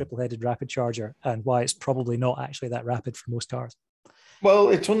on a triple-headed rapid charger, and why it's probably not actually that rapid for most cars? Well,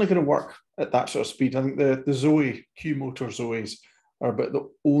 it's only going to work at that sort of speed. I think the Zoe, Q-Motor Zoes, are about the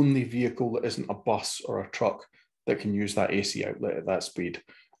only vehicle that isn't a bus or a truck that can use that AC outlet at that speed.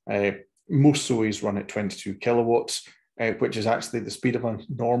 Most Zoes run at 22 kilowatts, which is actually the speed of a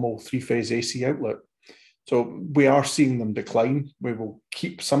normal 3-phase AC outlet. So we are seeing them decline. We will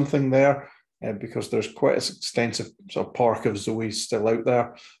keep something there because there's quite an extensive sort of park of Zoes still out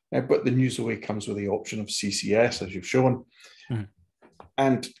there. But the new Zoe comes with the option of CCS, as you've shown. Mm.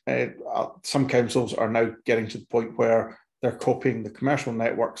 And some councils are now getting to the point where they're copying the commercial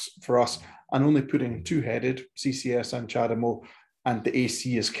networks for us and only putting 2-headed CCS and CHAdeMO, and the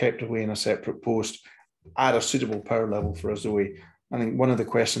AC is kept away in a separate post at a suitable power level for a Zoe. I think one of the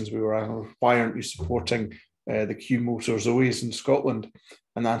questions we were asking, why aren't you supporting the Q-Motor Zoes in Scotland?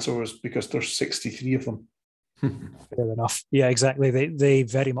 And the answer was because there's 63 of them. Fair enough. Yeah, exactly. They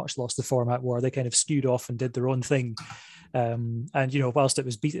very much lost the format war. They kind of skewed off and did their own thing. And whilst it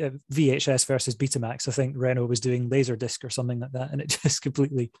was VHS versus Betamax, I think Renault was doing Laserdisc or something like that, and it just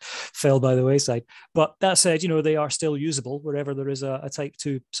completely fell by the wayside. But that said, they are still usable wherever there is a Type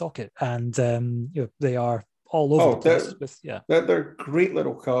 2 socket, and they are all over the place. They're great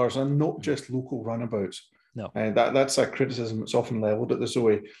little cars, and not just local runabouts. No, that's a criticism that's often levelled at the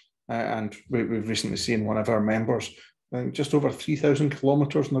Zoe. And we've recently seen one of our members, I think, just over 3,000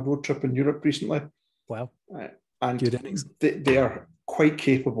 kilometres on a road trip in Europe recently. Wow. And good innings. They are quite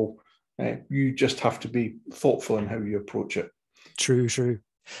capable. You just have to be thoughtful in how you approach it. True.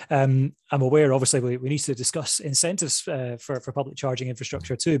 I'm aware, obviously, we need to discuss incentives for public charging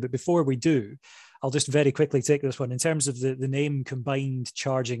infrastructure too. But before we do, I'll just very quickly take this one in terms of the name combined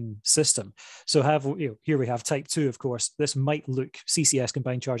charging system. So here we have Type 2, of course. This might look, CCS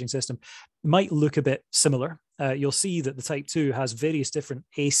combined charging system, might look a bit similar. You'll see that the Type 2 has various different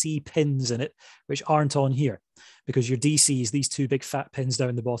AC pins in it, which aren't on here. because your DCs, these two big fat pins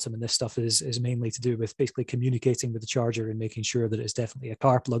down the bottom, and this stuff is mainly to do with basically communicating with the charger and making sure that it's definitely a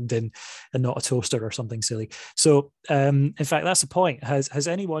car plugged in and not a toaster or something silly. So in fact, that's the point. Has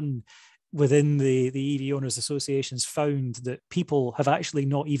anyone within the EV Owners Associations found that people have actually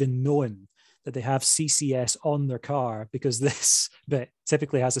not even known that they have CCS on their car, because this bit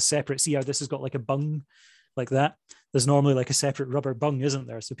typically has a separate, see how this has got like a bung like that? There's normally like a separate rubber bung, isn't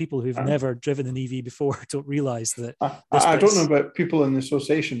there? So people who've never driven an EV before don't realize that. I don't know about people in the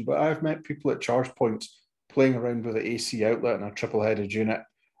association, but I've met people at charge points playing around with the AC outlet and a triple-headed unit,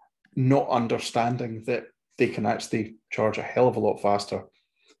 not understanding that they can actually charge a hell of a lot faster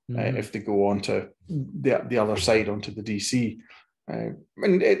if they go on to the other side, onto the DC.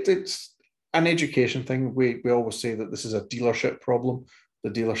 And it's an education thing. We always say that this is a dealership problem. The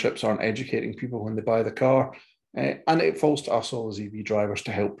dealerships aren't educating people when they buy the car. And it falls to us all as EV drivers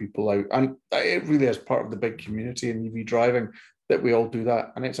to help people out. And it really is part of the big community in EV driving that we all do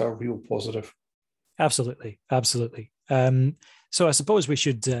that. And it's a real positive. Absolutely. Absolutely. So I suppose we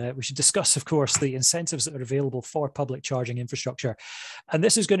should discuss, of course, the incentives that are available for public charging infrastructure, and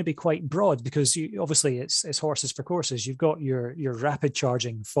this is going to be quite broad because obviously it's horses for courses. You've got your rapid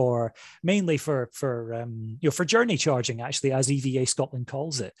charging mainly for journey charging, actually, as EVA Scotland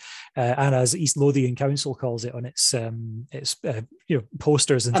calls it, and as East Lothian Council calls it on its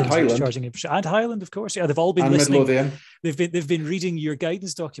posters and things like charging infrastructure. And Highland, of course, yeah, they've all been listening. Midlothian. They've been reading your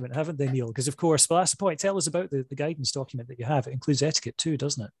guidance document, haven't they, Neil? Because of course, well, that's the point. Tell us about the guidance document that you have. It includes etiquette too,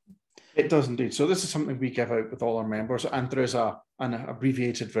 doesn't it? It does indeed. So this is something we give out with all our members, and there is an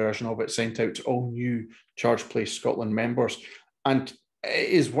abbreviated version of it sent out to all new Charge Place Scotland members. And it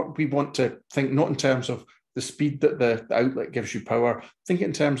is what we want to think, not in terms of the speed that the outlet gives you power, think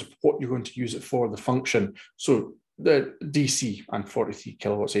in terms of what you're going to use it for, the function. So the DC and 43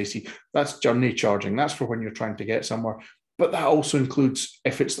 kilowatts AC, that's journey charging. That's for when you're trying to get somewhere. But that also includes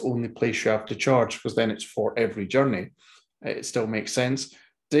if it's the only place you have to charge, because then it's for every journey. It still makes sense.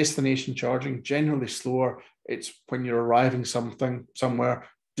 Destination charging, generally slower. It's when you're arriving somewhere,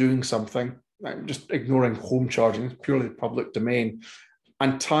 doing something. I'm just ignoring home charging, it's purely public domain,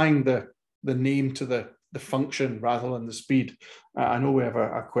 and tying the name to the function rather than the speed. I know we have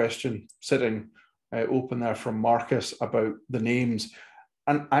a question sitting open there from Marcus about the names,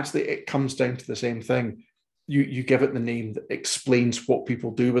 and actually it comes down to the same thing. You give it the name that explains what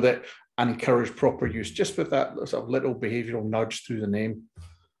people do with it and encourage proper use, just with that sort of little behavioural nudge through the name.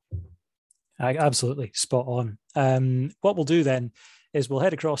 Absolutely, spot on. What we'll do then is we'll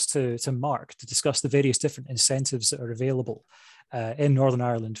head across to Mark to discuss the various different incentives that are available in Northern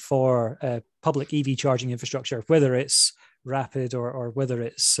Ireland for public EV charging infrastructure, whether it's rapid or whether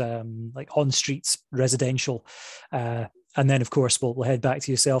it's like on-streets residential. And then, of course, we'll head back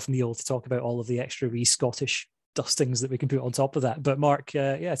to yourself, Neil, to talk about all of the extra wee Scottish dustings that we can put on top of that. But Mark,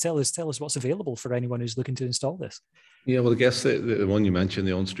 tell us what's available for anyone who's looking to install this. Yeah, well, I guess the one you mentioned,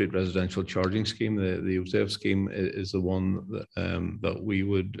 the on-street residential charging scheme, the OSEV scheme, is the one that we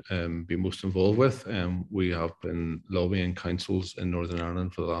would be most involved with. We have been lobbying councils in Northern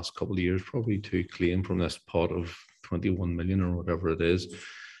Ireland for the last couple of years, probably to claim from this pot of 21 million or whatever it is.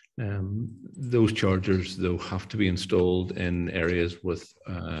 Those chargers, though, have to be installed in areas with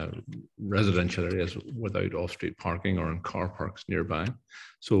residential areas without off-street parking or in car parks nearby.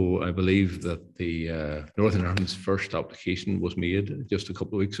 So I believe that the Northern Ireland's first application was made just a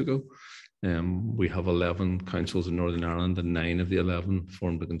couple of weeks ago. We have 11 councils in Northern Ireland, and 9 of the 11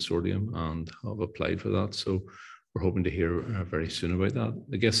 formed a consortium and have applied for that. So we're hoping to hear very soon about that.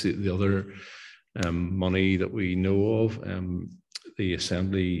 I guess the other money that we know of, the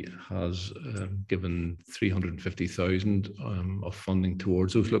Assembly has given 350,000 of funding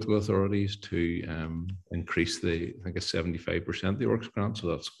towards those local authorities to increase I think it's 75% the Works grant. So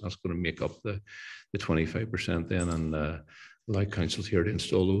that's going to make up the 25% then, and allow councils here to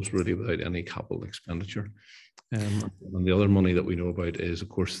install those really without any capital expenditure. And the other money that we know about is, of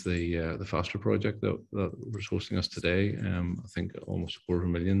course, the Faster project that was hosting us today. I think almost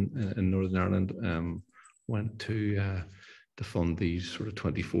 $250,000 in Northern Ireland went to fund these sort of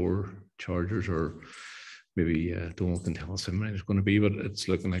 24 chargers, or maybe Donald can tell us how many it's going to be, but it's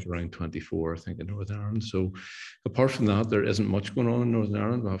looking like around 24, I think, in Northern Ireland. So apart from that, there isn't much going on in Northern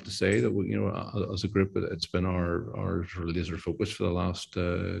Ireland. I have to say that we, as a group, it's been our sort of laser focus for the last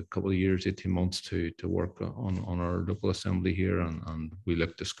couple of years, 18 months, to work on our local assembly here, and we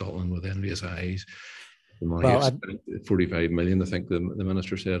look to Scotland with envious eyes. Well, 45 million, I think the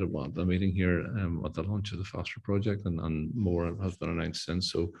minister said at the meeting here at the launch of the Faster project, and more has been announced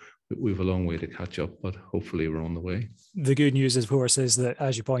since. So we've a long way to catch up, but hopefully we're on the way. The good news, of course, is that,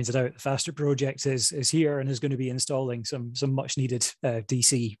 as you pointed out, the FASTER project is here and is going to be installing some much needed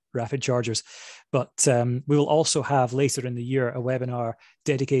DC rapid chargers. But we will also have later in the year a webinar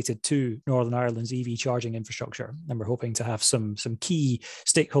dedicated to Northern Ireland's EV charging infrastructure, and we're hoping to have some key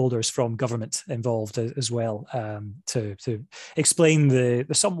stakeholders from government involved as well, to explain the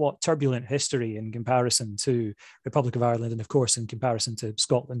somewhat turbulent history in comparison to Republic of Ireland, and of course in comparison to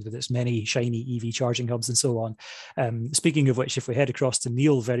Scotland with its many shiny EV charging hubs and so on. Speaking of which, if we head across to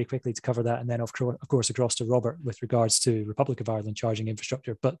Neil very quickly to cover that, and then of course across to Robert with regards to Republic of Ireland charging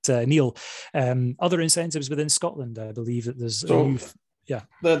infrastructure. But Neil, other incentives within Scotland, I believe that there's a new... Yeah,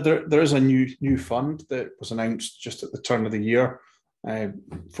 there is a new fund that was announced just at the turn of the year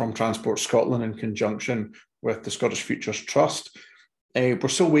from Transport Scotland in conjunction with the Scottish Futures Trust. We're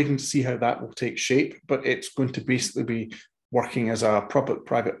still waiting to see how that will take shape, but it's going to basically be working as a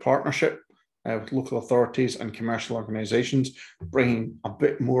public-private partnership with local authorities and commercial organisations, bringing a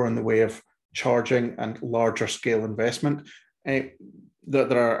bit more in the way of charging and larger scale investment.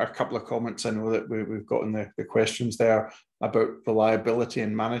 There are a couple of comments I know that we've got in the questions there about reliability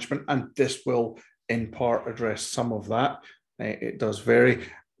and management, and this will in part address some of that. It does vary.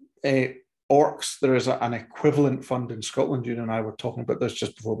 ORCs, there is an equivalent fund in Scotland. You and I were talking about this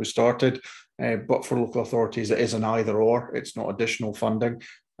just before we started, but for local authorities it is an either or. It's not additional funding,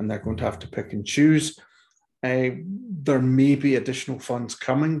 and they're going to have to pick and choose. There may be additional funds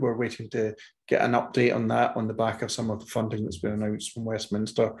coming. We're waiting to get an update on that on the back of some of the funding that's been announced from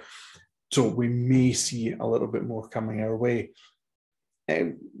Westminster. So we may see a little bit more coming our way.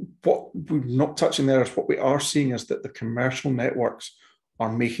 What we're not touching there is what we are seeing is that the commercial networks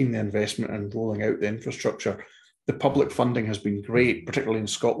are making the investment and rolling out the infrastructure. The public funding has been great, particularly in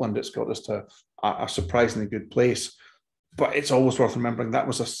Scotland. It's got us to a surprisingly good place. But it's always worth remembering that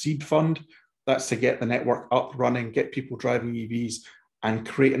was a seed fund. That's to get the network up running, get people driving EVs, and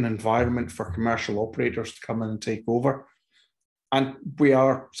create an environment for commercial operators to come in and take over. And we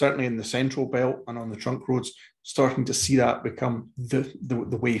are certainly in the central belt and on the trunk roads starting to see that become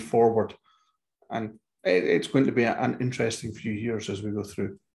the way forward. And it's going to be an interesting few years as we go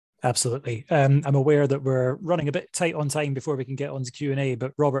through. Absolutely. I'm aware that we're running a bit tight on time before we can get on to Q&A,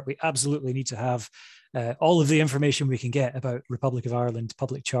 but Robert, we absolutely need to have all of the information we can get about Republic of Ireland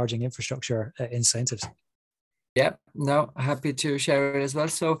public charging infrastructure incentives. Yeah, no, happy to share it as well.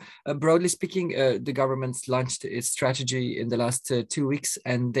 So broadly speaking, the government's launched its strategy in the last 2 weeks,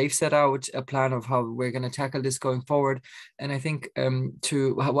 and they've set out a plan of how we're going to tackle this going forward. And I think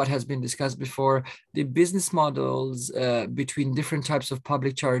to what has been discussed before, the business models between different types of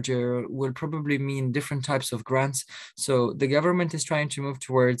public charger will probably mean different types of grants. So the government is trying to move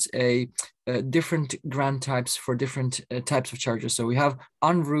towards different grant types for different types of chargers. So we have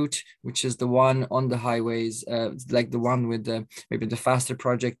en route, which is the one on the highways, like the one with maybe the FASTER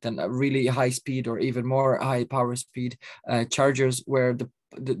project and a really high speed or even more high power speed chargers, where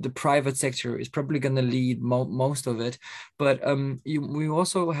the private sector is probably going to lead most of it. But we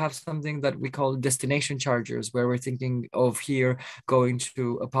also have something that we call destination chargers, where we're thinking of here going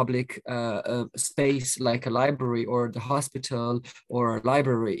to a public space like a library or the hospital or a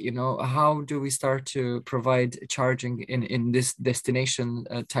library. You know, how do we start to provide charging in this destination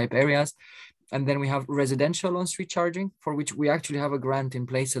type areas? And then we have residential on-street charging, for which we actually have a grant in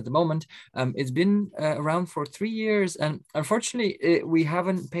place at the moment. It's been around for 3 years, and unfortunately, we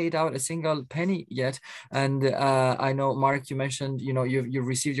haven't paid out a single penny yet. And I know, Mark, you mentioned, you know, you've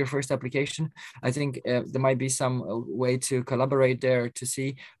received your first application. I think there might be some way to collaborate there to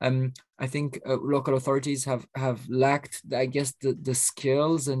see. I think local authorities have lacked, I guess, the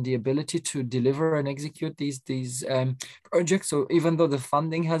skills and the ability to deliver and execute these projects. So even though the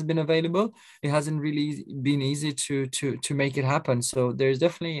funding has been available, it hasn't really been easy to make it happen. So there's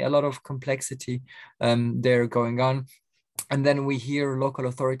definitely a lot of complexity there going on. And then we hear local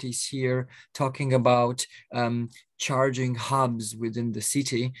authorities here talking about charging hubs within the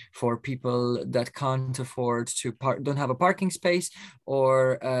city for people that can't afford to don't have a parking space,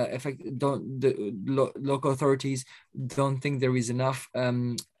 or local authorities don't think there is enough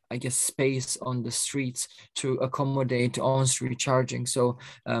I guess, space on the streets to accommodate on-street charging. So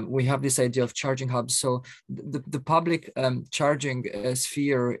we have this idea of charging hubs. So the public charging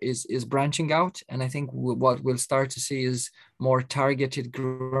sphere is branching out. And I think what we'll start to see is more targeted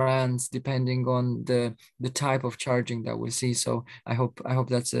grants depending on the type of charging that we'll see. So I hope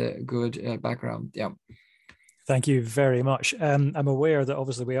that's a good background. Yeah. Thank you very much. I'm aware that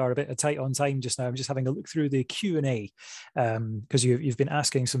obviously we are a bit tight on time just now. I'm just having a look through the Q&A because you've been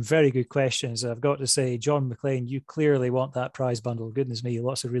asking some very good questions. I've got to say, John McLean, you clearly want that prize bundle. Goodness me,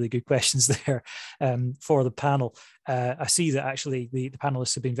 lots of really good questions there for the panel. I see that actually the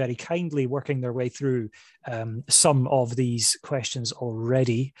panelists have been very kindly working their way through some of these questions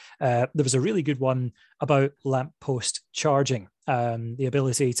already. There was a really good one about lamppost charging. The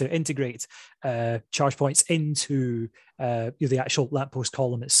ability to integrate charge points into the actual lamppost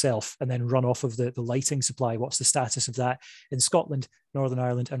column itself and then run off of the lighting supply. What's the status of that in Scotland, Northern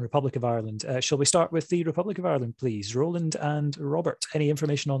Ireland and Republic of Ireland? Shall we start with the Republic of Ireland, please? Roland and Robert, any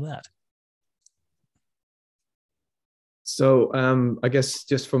information on that? So I guess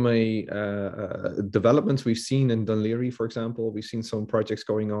just from a developments we've seen in Dún Laoghaire, for example, we've seen some projects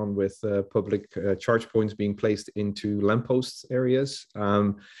going on with public charge points being placed into lamppost areas.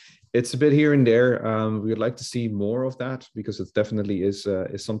 It's a bit here and there. We would like to see more of that because it definitely is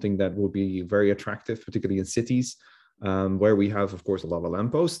something that will be very attractive, particularly in cities where we have, of course, a lot of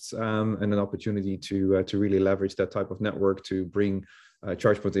lampposts and an opportunity to really leverage that type of network to bring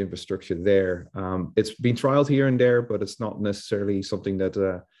charge point infrastructure there. It's been trialed here and there, but it's not necessarily something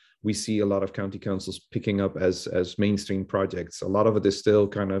that we see a lot of county councils picking up as mainstream projects. A lot of it is still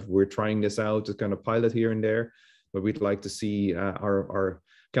kind of, we're trying this out to kind of pilot here and there, but we'd like to see our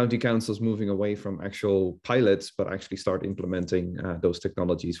county councils moving away from actual pilots, but actually start implementing those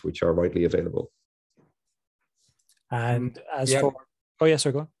technologies which are widely available. And as for, oh yes,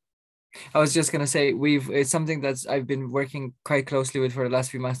 sir, go on. I was just going to say, it's something that I've been working quite closely with for the last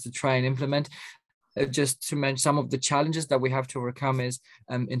few months to try and implement. Just to mention some of the challenges that we have to overcome is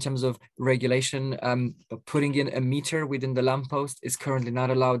in terms of regulation, putting in a meter within the lamppost is currently not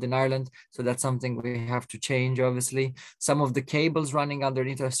allowed in Ireland. So that's something we have to change, obviously. Some of the cables running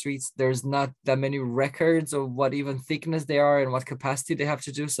underneath our streets, there's not that many records of what even thickness they are and what capacity they have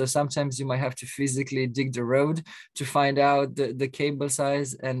to do. So sometimes you might have to physically dig the road to find out the cable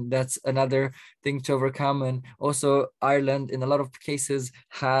size. And that's another thing to overcome. And also Ireland, in a lot of cases,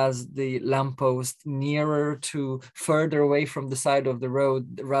 has the lamppost nearer to further away from the side of the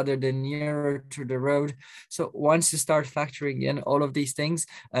road rather than nearer to the road. So once you start factoring in all of these things,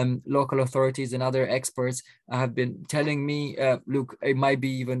 local authorities and other experts have been telling me, look, it might be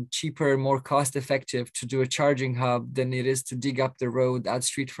even cheaper, more cost effective to do a charging hub than it is to dig up the road, add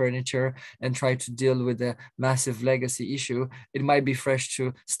street furniture and try to deal with a massive legacy issue. It might be fresh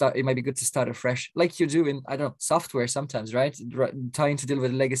to start. It might be good to start afresh, like you do in, I don't know, software sometimes, right? Trying to deal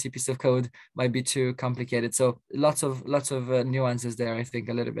with a legacy piece of code might be too complicated. So lots of nuances there, I think,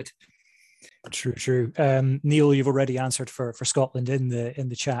 a little bit. True. Neil, you've already answered for Scotland in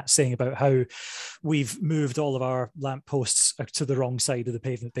the chat, saying about how we've moved all of our lampposts to the wrong side of the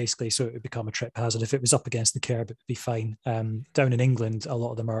pavement, basically, so it would become a trip hazard. If it was up against the curb, it would be fine. Down in England, a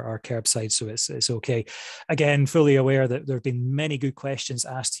lot of them are curbside, so it's okay. Again, fully aware that there have been many good questions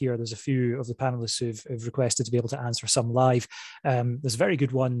asked here. There's a few of the panelists who've requested to be able to answer some live. There's a very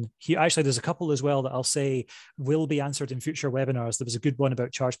good one here. Actually, there's a couple as well that I'll say will be answered in future webinars. There was a good one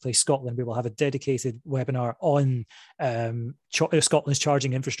about Charge Place Scotland. We will have a dedicated webinar on Scotland's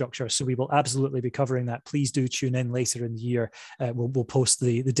charging infrastructure, so we will absolutely be covering that. Please do tune in later in the year. We'll post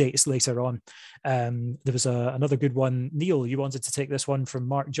the dates later on. There was another good one. Neil, you wanted to take this one from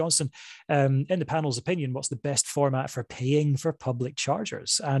Mark Johnson. In the panel's opinion, what's the best format for paying for public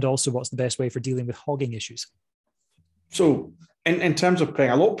chargers, and also what's the best way for dealing with hogging issues? So in terms of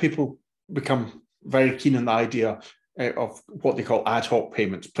paying, a lot of people become very keen on the idea of what they call ad hoc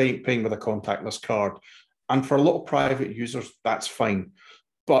payments, paying with a contactless card. And for a lot of private users, that's fine.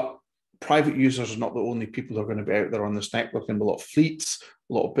 But private users are not the only people who are going to be out there on this network. And a lot of fleets,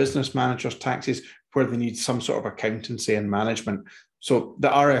 a lot of business managers, taxis, where they need some sort of accountancy and management. So the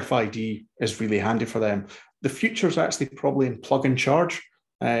RFID is really handy for them. The future is actually probably in plug and charge,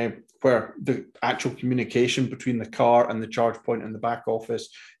 where the actual communication between the car and the charge point in the back office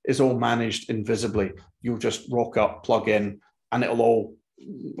is all managed invisibly. You'll just rock up, plug in, and it'll all,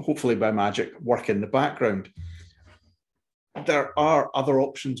 hopefully by magic, work in the background. There are other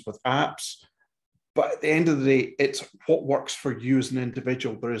options with apps, but at the end of the day, it's what works for you as an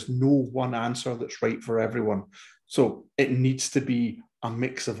individual. There is no one answer that's right for everyone. So it needs to be a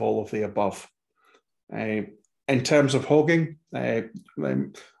mix of all of the above. In terms of hogging, a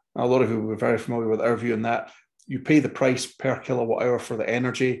lot of you were very familiar with our view on that. You pay the price per kilowatt hour for the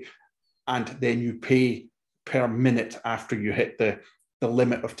energy, and then you pay per minute after you hit the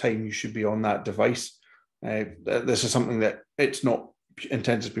limit of time you should be on that device. This is something that it's not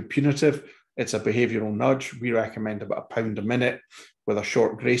intended to be punitive. It's a behavioural nudge. We recommend about £1 a minute with a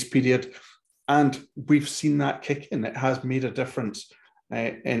short grace period. And we've seen that kick in. It has made a difference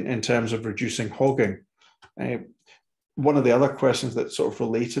in terms of reducing hogging. One of the other questions that sort of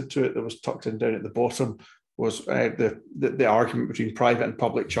related to it that was tucked in down at the bottom was the argument between private and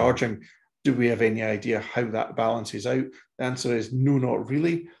public charging. Do we have any idea how that balances out? The answer is no, not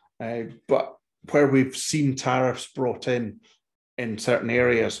really. But where we've seen tariffs brought in certain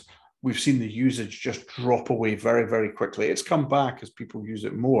areas, we've seen the usage just drop away very, very quickly. It's come back as people use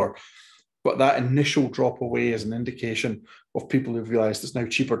it more. But that initial drop away is an indication of people who've realized it's now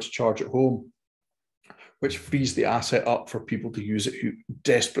cheaper to charge at home, which frees the asset up for people to use it who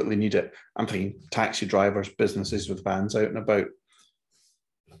desperately need it. I'm thinking taxi drivers, businesses with vans out and about.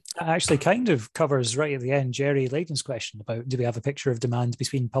 That actually kind of covers right at the end Jerry Layden's question about, do we have a picture of demand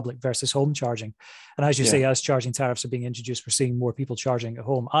between public versus home charging? And as you say, as charging tariffs are being introduced, we're seeing more people charging at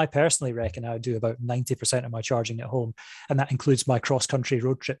home. I personally reckon I do about 90% of my charging at home, and that includes my cross-country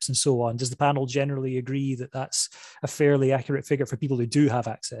road trips and so on. Does the panel generally agree that that's a fairly accurate figure for people who do have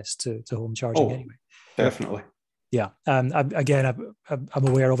access to home charging anyway? Definitely. Yeah. I'm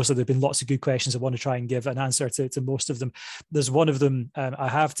aware, obviously, there have been lots of good questions. I want to try and give an answer to most of them. There's one of them, I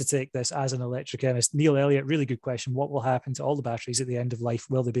have to take this as an electrochemist. Neil Elliott, really good question. What will happen to all the batteries at the end of life?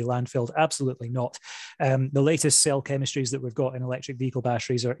 Will they be landfilled? Absolutely not. The latest cell chemistries that we've got in electric vehicle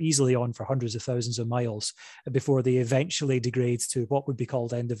batteries are easily on for hundreds of thousands of miles before they eventually degrade to what would be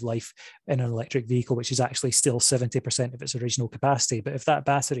called end of life in an electric vehicle, which is actually still 70% of its original capacity. But if that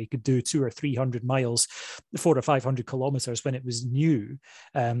battery could do 200 or 300 miles, 400 or 500 kilometers when it was new,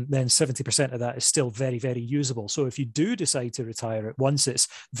 then 70% of that is still very, very usable. So if you do decide to retire it, once it's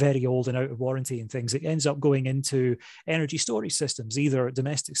very old and out of warranty and things, it ends up going into energy storage systems, either at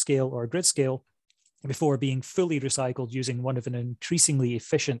domestic scale or grid scale, before being fully recycled using one of an increasingly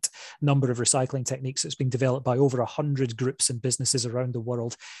efficient number of recycling techniques that's being developed by over 100 groups and businesses around the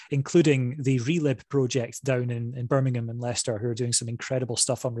world, including the Relib project down in Birmingham and Leicester, who are doing some incredible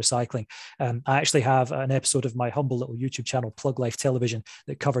stuff on recycling. I actually have an episode of my humble little YouTube channel, Pluglife Television,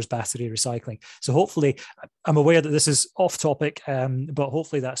 that covers battery recycling. So hopefully, I'm aware that this is off topic, but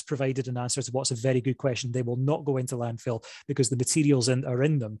hopefully that's provided an answer to what's a very good question. They will not go into landfill because the materials are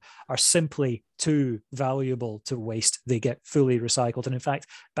in them are simply too valuable to waste. They get fully recycled. And in fact,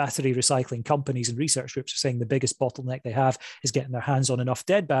 battery recycling companies and research groups are saying the biggest bottleneck they have is getting their hands on enough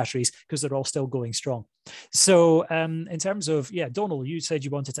dead batteries because they're all still going strong. So in terms of, Donald, you said you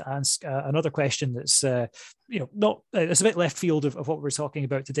wanted to ask another question that's, it's a bit left field of what we're talking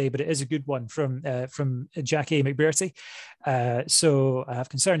about today, but it is a good one from Jack A. McBurty. So I have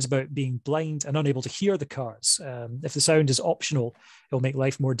concerns about being blind and unable to hear the cars. If the sound is optional, it'll make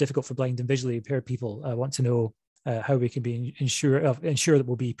life more difficult for blind and visually impaired people. I want to know how we can be ensure that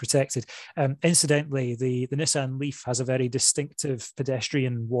we'll be protected. Incidentally, the Nissan Leaf has a very distinctive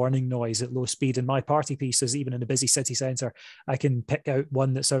pedestrian warning noise at low speed. And my party pieces, even in a busy city centre, I can pick out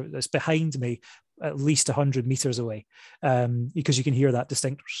one that's behind me at least 100 meters away, because you can hear that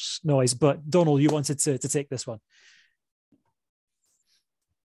distinct noise. But Donald, you wanted to take this one.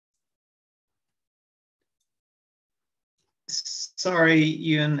 Sorry,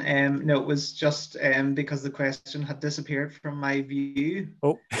 Euan. No, it was just because the question had disappeared from my view.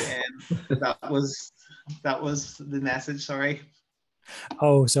 Oh, that was the message. Sorry.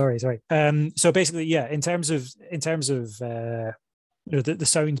 Oh, sorry. So basically, in terms of the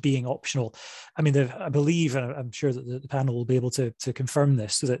sound being optional, I mean, I believe, and I'm sure that the panel will be able to confirm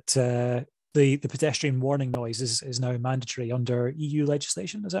this, that the pedestrian warning noise is now mandatory under EU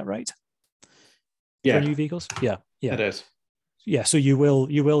legislation. Is that right? Yeah. For new vehicles? Yeah. It is. Yeah, so you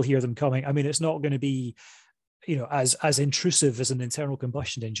will hear them coming. I mean, it's not going to be, as intrusive as an internal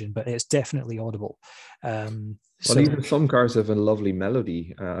combustion engine, but it's definitely audible. Even some cars have a lovely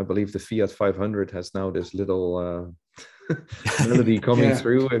melody. I believe the Fiat 500 has now this little melody coming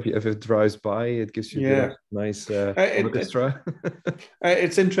through. If it drives by, it gives you a nice orchestra.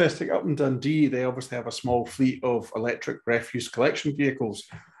 It's interesting. Up in Dundee, they obviously have a small fleet of electric refuse collection vehicles.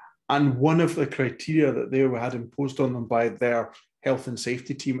 And one of the criteria that they had imposed on them by their health and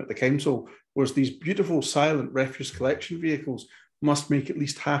safety team at the council was these beautiful silent refuse collection vehicles must make at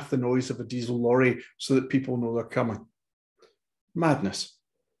least half the noise of a diesel lorry so that people know they're coming. Madness.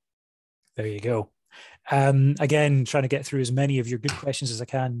 There you go. Again, trying to get through as many of your good questions as I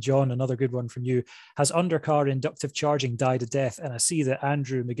can. John, another good one from you. Has undercar inductive charging died a death? And I see that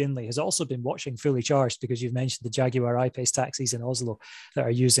Andrew McGinley has also been watching Fully Charged, because you've mentioned the Jaguar I-Pace taxis in Oslo that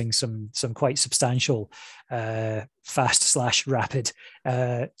are using some quite substantial fast/rapid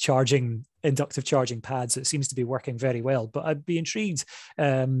charging inductive charging pads. It seems to be working very well. But I'd be intrigued,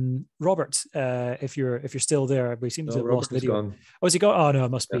 Robert, if you're still there. We seem to have lost video. Gone. Oh, has he gone? Oh no,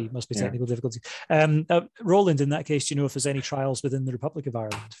 it must be technical difficulties. Roland, in that case, do you know if there's any trials within the Republic of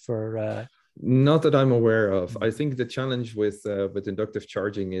Ireland for? Not that I'm aware of. I think the challenge with inductive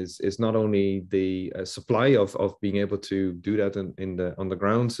charging is not only the supply of being able to do that on the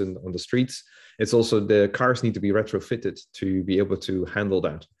grounds and on the streets. It's also the cars need to be retrofitted to be able to handle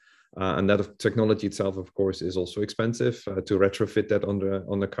that. And that technology itself, of course, is also expensive to retrofit that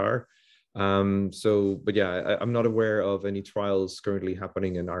on the car. But yeah, I'm not aware of any trials currently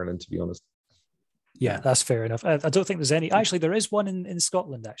happening in Ireland, to be honest. Yeah, that's fair enough. I don't think there's any. Actually, there is one in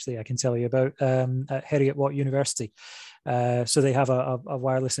Scotland, actually, I can tell you about, at Heriot-Watt University. So they have a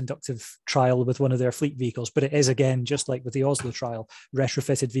wireless inductive trial with one of their fleet vehicles, but it is, again, just like with the Oslo trial,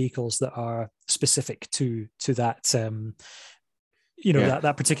 retrofitted vehicles that are specific to that,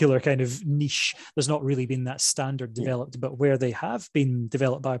 that particular kind of niche. There's not really been that standard developed, but where they have been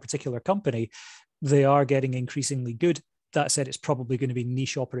developed by a particular company, they are getting increasingly good. That said, it's probably going to be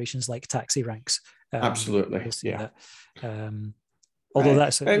niche operations like taxi ranks. Absolutely, we'll yeah. Although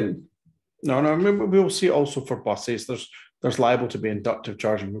that's we'll see also for buses. There's liable to be inductive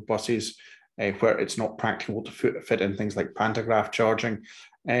charging with buses where it's not practical to fit in things like pantograph charging.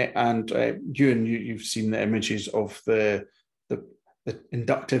 You've seen the images of the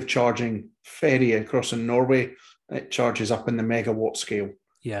inductive charging ferry across in Norway. It charges up in the megawatt scale.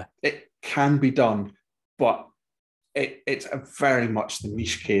 Yeah, it can be done, but it's a very much the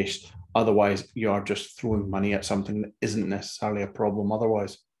niche case. Otherwise, you are just throwing money at something that isn't necessarily a problem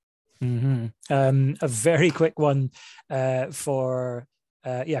otherwise. Mm-hmm. A very quick one for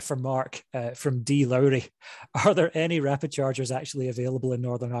Mark from D. Lowry. Are there any rapid chargers actually available in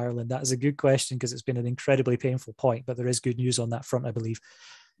Northern Ireland? That is a good question because it's been an incredibly painful point, but there is good news on that front, I believe.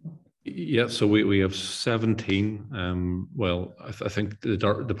 Yeah, so we have 17. I think the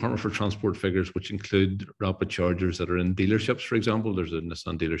Department for Transport figures, which include rapid chargers that are in dealerships, for example. There's a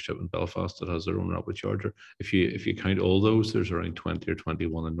Nissan dealership in Belfast that has their own rapid charger. If you count all those, there's around 20 or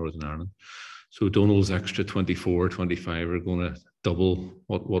 21 in Northern Ireland. So Donald's extra 24, 25 are going to double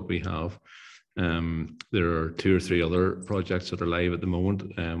what we have. There are 2 or 3 other projects that are live at the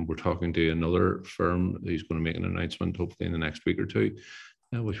moment. We're talking to another firm who's going to make an announcement hopefully in the next week or two,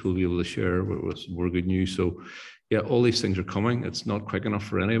 which we'll be able to share with more good news. So yeah, all these things are coming. It's not quick enough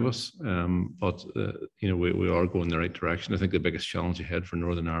for any of us, but we are going the right direction. I think the biggest challenge ahead for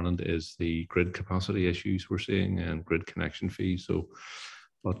Northern Ireland is the grid capacity issues we're seeing and grid connection fees.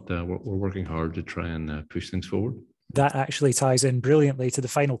 But we're working hard to try and push things forward. That actually ties in brilliantly to the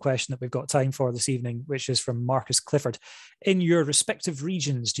final question that we've got time for this evening, which is from Marcus Clifford. In your respective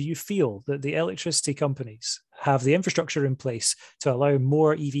regions, do you feel that the electricity companies have the infrastructure in place to allow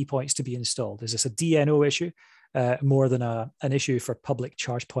more EV points to be installed? Is this a DNO issue more than an issue for public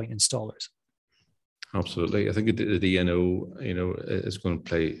charge point installers? Absolutely. I think the DNO, is going to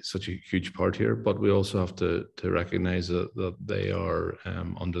play such a huge part here, but we also have to recognise that they are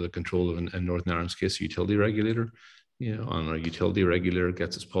under the control of, in Northern Ireland's case, a utility regulator. And our utility regulator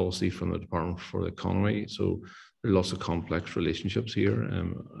gets its policy from the Department for the Economy. So there are lots of complex relationships here.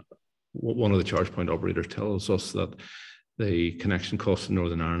 One of the charge point operators tells us that the connection costs in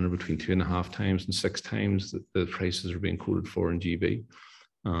Northern Ireland are between 2.5 times and 6 times the prices are being quoted for in GB.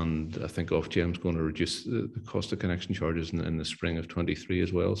 And I think Ofgem's going to reduce the cost of connection charges in the spring of 23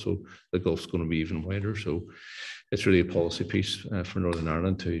 as well. So the gulf's going to be even wider. So it's really a policy piece for Northern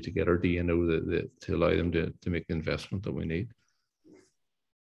Ireland to get our DNO to allow them to make the investment that we need.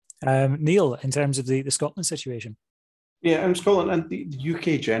 Neil, in terms of the Scotland situation. Yeah, in Scotland and the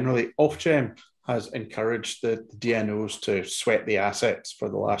UK generally, Ofgem has encouraged the DNOs to sweat the assets for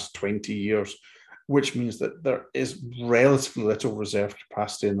the last 20 years. Which means that there is relatively little reserve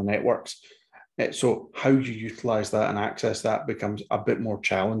capacity in the networks. So how you utilise that and access that becomes a bit more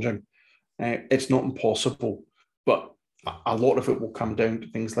challenging. It's not impossible, but a lot of it will come down to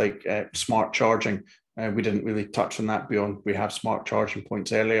things like smart charging. We didn't really touch on that beyond we have smart charging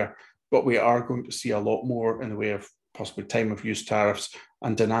points earlier, but we are going to see a lot more in the way of possibly time of use tariffs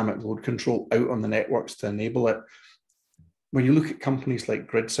and dynamic load control out on the networks to enable it. When you look at companies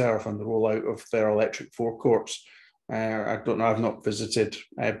like GridServe and the rollout of their electric forecourts, I don't know, I've not visited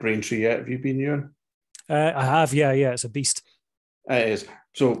Braintree yet. Have you been, Euan? I have, yeah, it's a beast. It is.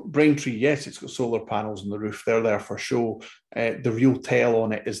 So Braintree, yes, it's got solar panels on the roof. They're there for show. The real tell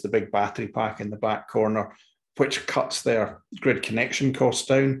on it is the big battery pack in the back corner, which cuts their grid connection costs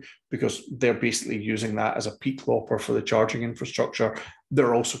down because they're basically using that as a peak lopper for the charging infrastructure.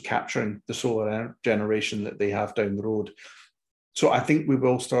 They're also capturing the solar generation that they have down the road. So I think we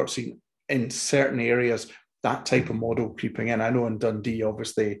will start seeing in certain areas, that type of model creeping in. I know in Dundee,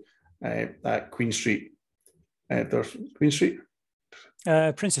 obviously, at Queen Street, there's Queen Street?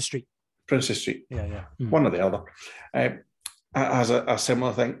 Princess Street. Princess Street. Yeah. One or the other. Has a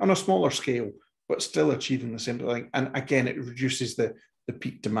similar thing on a smaller scale, but still achieving the same thing. And again, it reduces the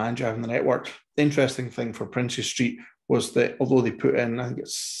peak demand you have in the network. The interesting thing for Princess Street was that although they put in, I think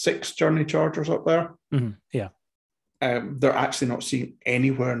it's 6 journey chargers up there, they're actually not seeing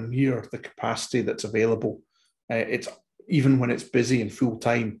anywhere near the capacity that's available. It's even when it's busy and full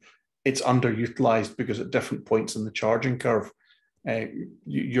time, it's underutilized because at different points in the charging curve,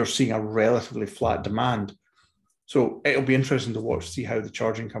 you're seeing a relatively flat demand. So it'll be interesting to see how the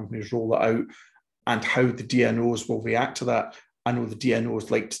charging companies roll it out and how the DNOs will react to that. I know the DNOs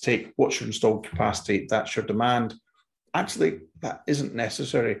like to take what's your installed capacity, that's your demand. Actually, that isn't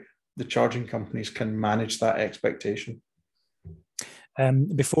necessary. The charging companies can manage that expectation.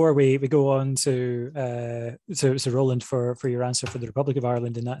 Before we go on to Roland for your answer for the Republic of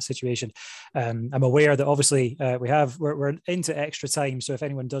Ireland in that situation, I'm aware that obviously we're into extra time, so if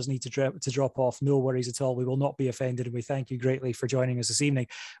anyone does need to drop off, no worries at all. We will not be offended, and we thank you greatly for joining us this evening.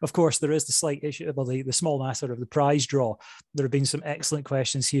 Of course, there is the slight issue, well, the small matter of the prize draw. There have been some excellent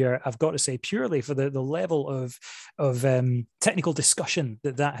questions here. I've got to say, purely for the level of technical discussion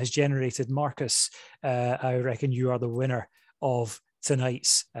that has generated, Marcus, I reckon you are the winner of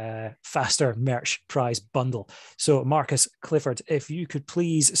tonight's Faster merch prize bundle. So Marcus Clifford, if you could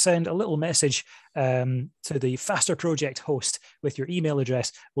please send a little message to the Faster Project host with your email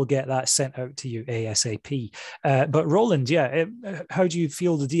address, we'll get that sent out to you ASAP. But Roland, how do you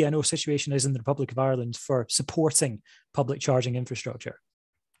feel the DNO situation is in the Republic of Ireland for supporting public charging infrastructure?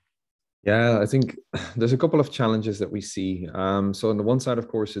 Yeah, I think there's a couple of challenges that we see. So on the one side, of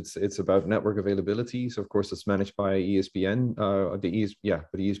course, it's about network availability. So of course, it's managed by ESPN, the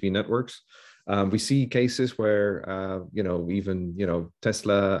ESB networks. We see cases where even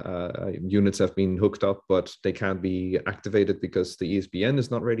Tesla units have been hooked up, but they can't be activated because the ESPN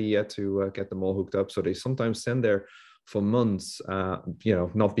is not ready yet to get them all hooked up. So they sometimes stand there for months,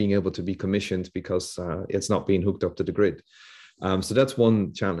 not being able to be commissioned because it's not being hooked up to the grid. So that's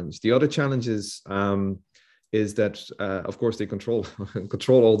one challenge. The other challenge is that, of course, they control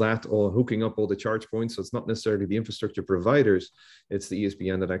all that, or hooking up all the charge points. So it's not necessarily the infrastructure providers; it's the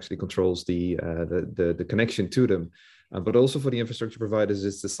ESPN that actually controls the connection to them. But also for the infrastructure providers,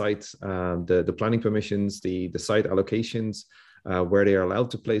 it's the site, the planning permissions, the site allocations, where they are allowed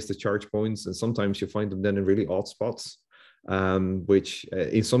to place the charge points. And sometimes you find them then in really odd spots, which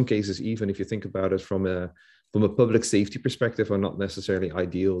in some cases, even if you think about it from a public safety perspective, are not necessarily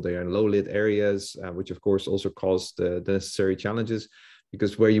ideal. They are in low-lit areas, which of course also cause the necessary challenges,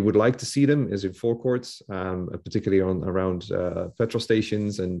 because where you would like to see them is in forecourts, particularly around petrol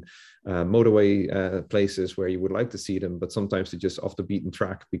stations and motorway places where you would like to see them, but sometimes they're just off the beaten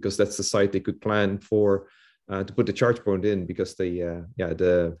track because that's the site they could plan for to put the charge point in, because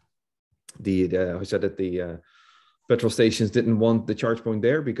petrol stations didn't want the charge point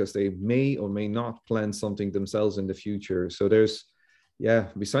there because they may or may not plan something themselves in the future. So there's,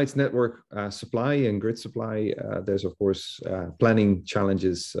 besides network supply and grid supply, there's of course planning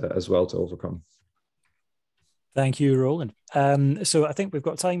challenges as well to overcome. Thank you, Roland. So I think we've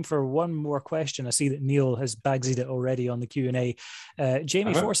got time for one more question. I see that Neil has bagsied it already on the Q&A.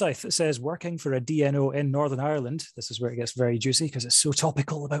 Jamie Forsyth says, working for a DNO in Northern Ireland, this is where it gets very juicy because it's so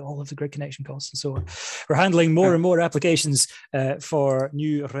topical about all of the grid connection costs and so on. We're handling more and more applications for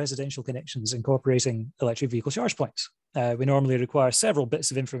new residential connections incorporating electric vehicle charge points. We normally require several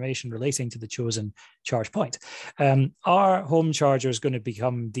bits of information relating to the chosen charge point. Are home chargers going to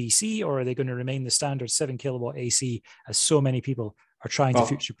become DC, or are they going to remain the standard 7 kilowatt AC as so many people are trying to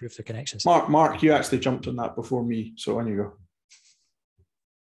future-proof their connections? Mark, you actually jumped on that before me, so on you go.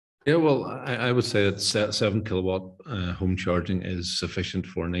 Yeah, well, I would say that 7 kilowatt home charging is sufficient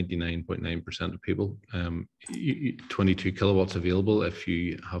for 99.9% of people. 22 kilowatts available if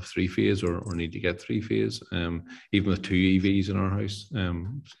you have 3-phase or need to get 3-phase. Even with 2 EVs in our house,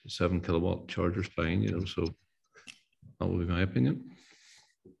 7 kilowatt charger's fine, so that would be my opinion.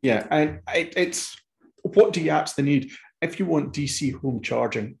 Yeah, and it's, what do you actually need? If you want DC home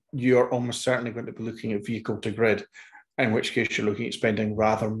charging, you're almost certainly going to be looking at vehicle to grid, in which case you're looking at spending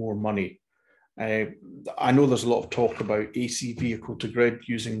rather more money. I know there's a lot of talk about AC vehicle to grid,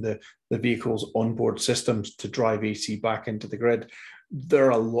 using the vehicle's onboard systems to drive AC back into the grid. There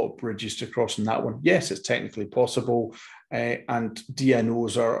are a lot of bridges to cross in that one. Yes, it's technically possible, and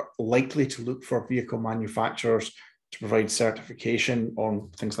DNOs are likely to look for vehicle manufacturers to provide certification on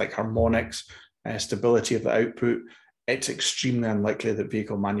things like harmonics, stability of the output. it's extremely unlikely that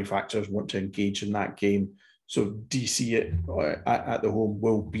vehicle manufacturers want to engage in that game. So DC it at the home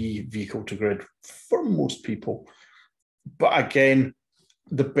will be vehicle to grid for most people. But again,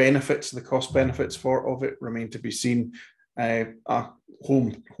 the benefits, the cost benefits of it remain to be seen.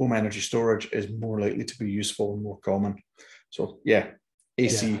 Home energy storage is more likely to be useful and more common. So yeah,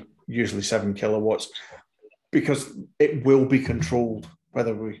 AC usually 7 kilowatts, because it will be controlled.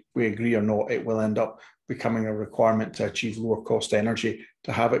 Whether we agree or not, it will end up becoming a requirement to achieve lower cost energy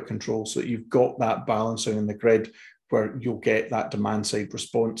to have it controlled. So you've got that balancing in the grid where you'll get that demand side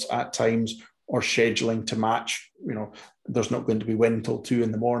response at times, or scheduling to match. There's not going to be wind till 2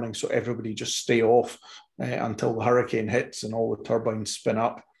 in the morning, so everybody just stay off until the hurricane hits and all the turbines spin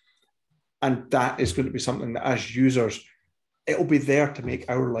up. And that is going to be something that, as users, it'll be there to make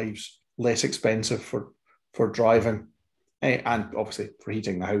our lives less expensive for driving, and obviously for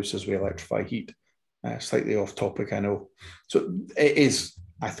heating the house as we electrify heat. Slightly off topic, I know. So it is,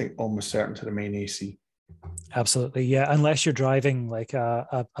 I think, almost certain to remain AC. Absolutely, yeah. Unless you're driving like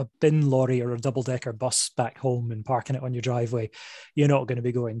a bin lorry or a double-decker bus back home and parking it on your driveway, you're not going to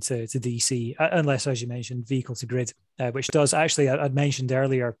be going to DC, unless, as you mentioned, vehicle to grid, which does actually, I'd mentioned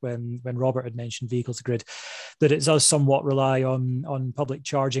earlier when Robert had mentioned vehicle to grid, that it does somewhat rely on public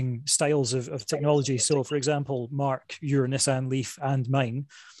charging styles of technology. So, for example, Mark, your Nissan Leaf and mine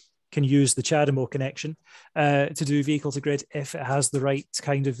can use the CHAdeMO connection to do vehicle to grid if it has the right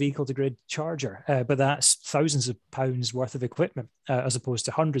kind of vehicle to grid charger. But that's thousands of pounds worth of equipment as opposed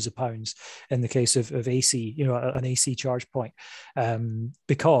to hundreds of pounds in the case of AC, an AC charge point.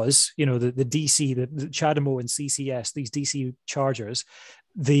 Because, the DC, the CHAdeMO and CCS, these DC chargers,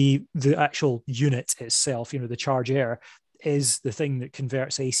 the actual unit itself, the charge air, is the thing that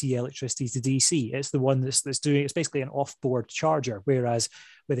converts AC electricity to DC. It's the one that's doing, it's basically an off-board charger, whereas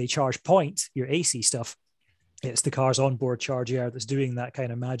with a charge point, your AC stuff, it's the car's onboard charge air that's doing that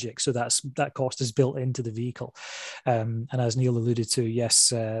kind of magic. So that cost is built into the vehicle. And as Neil alluded to, yes,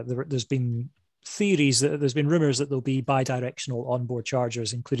 there's been theories, there's been rumors that there'll be bi-directional onboard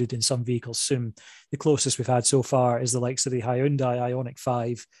chargers included in some vehicles soon. The closest we've had so far is the likes of the Hyundai Ioniq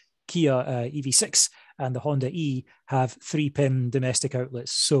 5, Kia EV6, and the Honda E have 3-pin domestic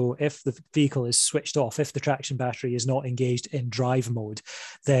outlets. So if the vehicle is switched off, if the traction battery is not engaged in drive mode,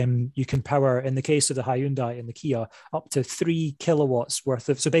 then you can power, in the case of the Hyundai and the Kia, up to 3 kilowatts worth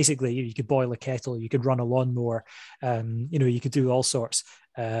of, so basically you could boil a kettle, you could run a lawnmower, you could do all sorts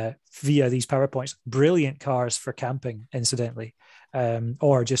via these power points. Brilliant cars for camping, incidentally.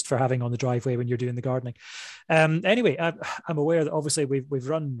 Or just for having on the driveway when you're doing the gardening. Anyway, I'm aware that obviously we've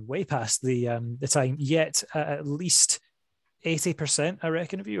run way past the time, yet at least 80%, I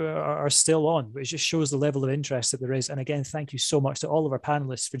reckon, of you are still on, which just shows the level of interest that there is. And again, thank you so much to all of our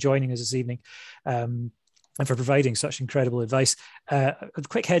panelists for joining us this evening. And for providing such incredible advice. A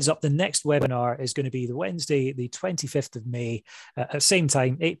quick heads up, the next webinar is going to be the Wednesday, the 25th of May, at the same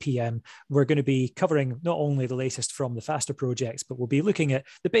time, 8 p.m. We're going to be covering not only the latest from the FASTER projects, but we'll be looking at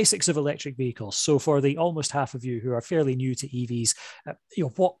the basics of electric vehicles. So for the almost half of you who are fairly new to EVs,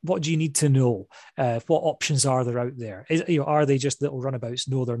 what do you need to know? What options are there out there? Are they just little runabouts?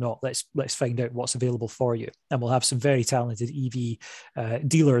 No, they're not. Let's find out what's available for you. And we'll have some very talented EV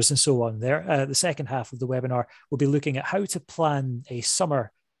dealers and so on there. The second half of the webinar, we'll be looking at how to plan a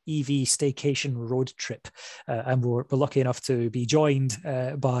summer EV staycation road trip. And we're lucky enough to be joined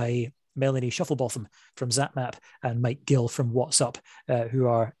by Melanie Shufflebotham from ZapMap and Mike Gill from What's Up, who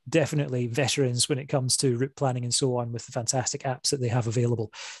are definitely veterans when it comes to route planning and so on with the fantastic apps that they have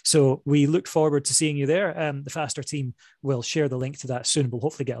available. So we look forward to seeing you there. The FASTER team will share the link to that soon. We'll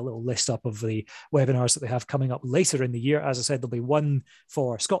hopefully get a little list up of the webinars that they have coming up later in the year. As I said, there'll be one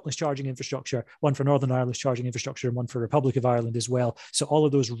for Scotland's charging infrastructure, one for Northern Ireland's charging infrastructure, and one for Republic of Ireland as well. So all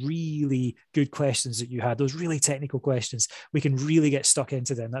of those really good questions that you had, those really technical questions, we can really get stuck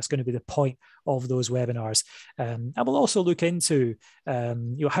into them. That's going to be the point of those webinars. And we'll also look into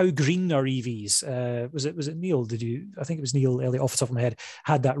how green are EVs. Was it Neil? I think it was Neil earlier off the top of my head,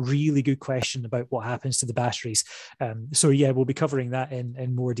 had that really good question about what happens to the batteries. So yeah, we'll be covering that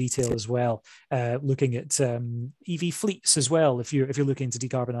in more detail as well. Looking at EV fleets as well. If you're looking to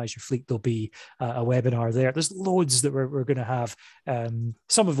decarbonize your fleet, there'll be a webinar there. There's loads that we're going to have,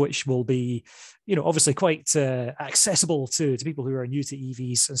 some of which will be, obviously quite accessible to people who are new to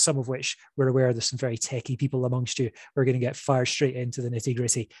EVs, and some of which we're aware there's some very techie people amongst you. We're going to get fired straight into the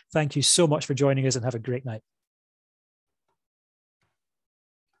nitty-gritty. Thank you so much for joining us and have a great night.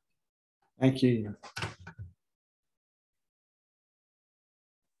 Thank you.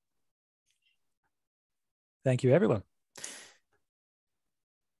 Thank you, everyone.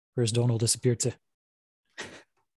 Where's Donald disappeared to?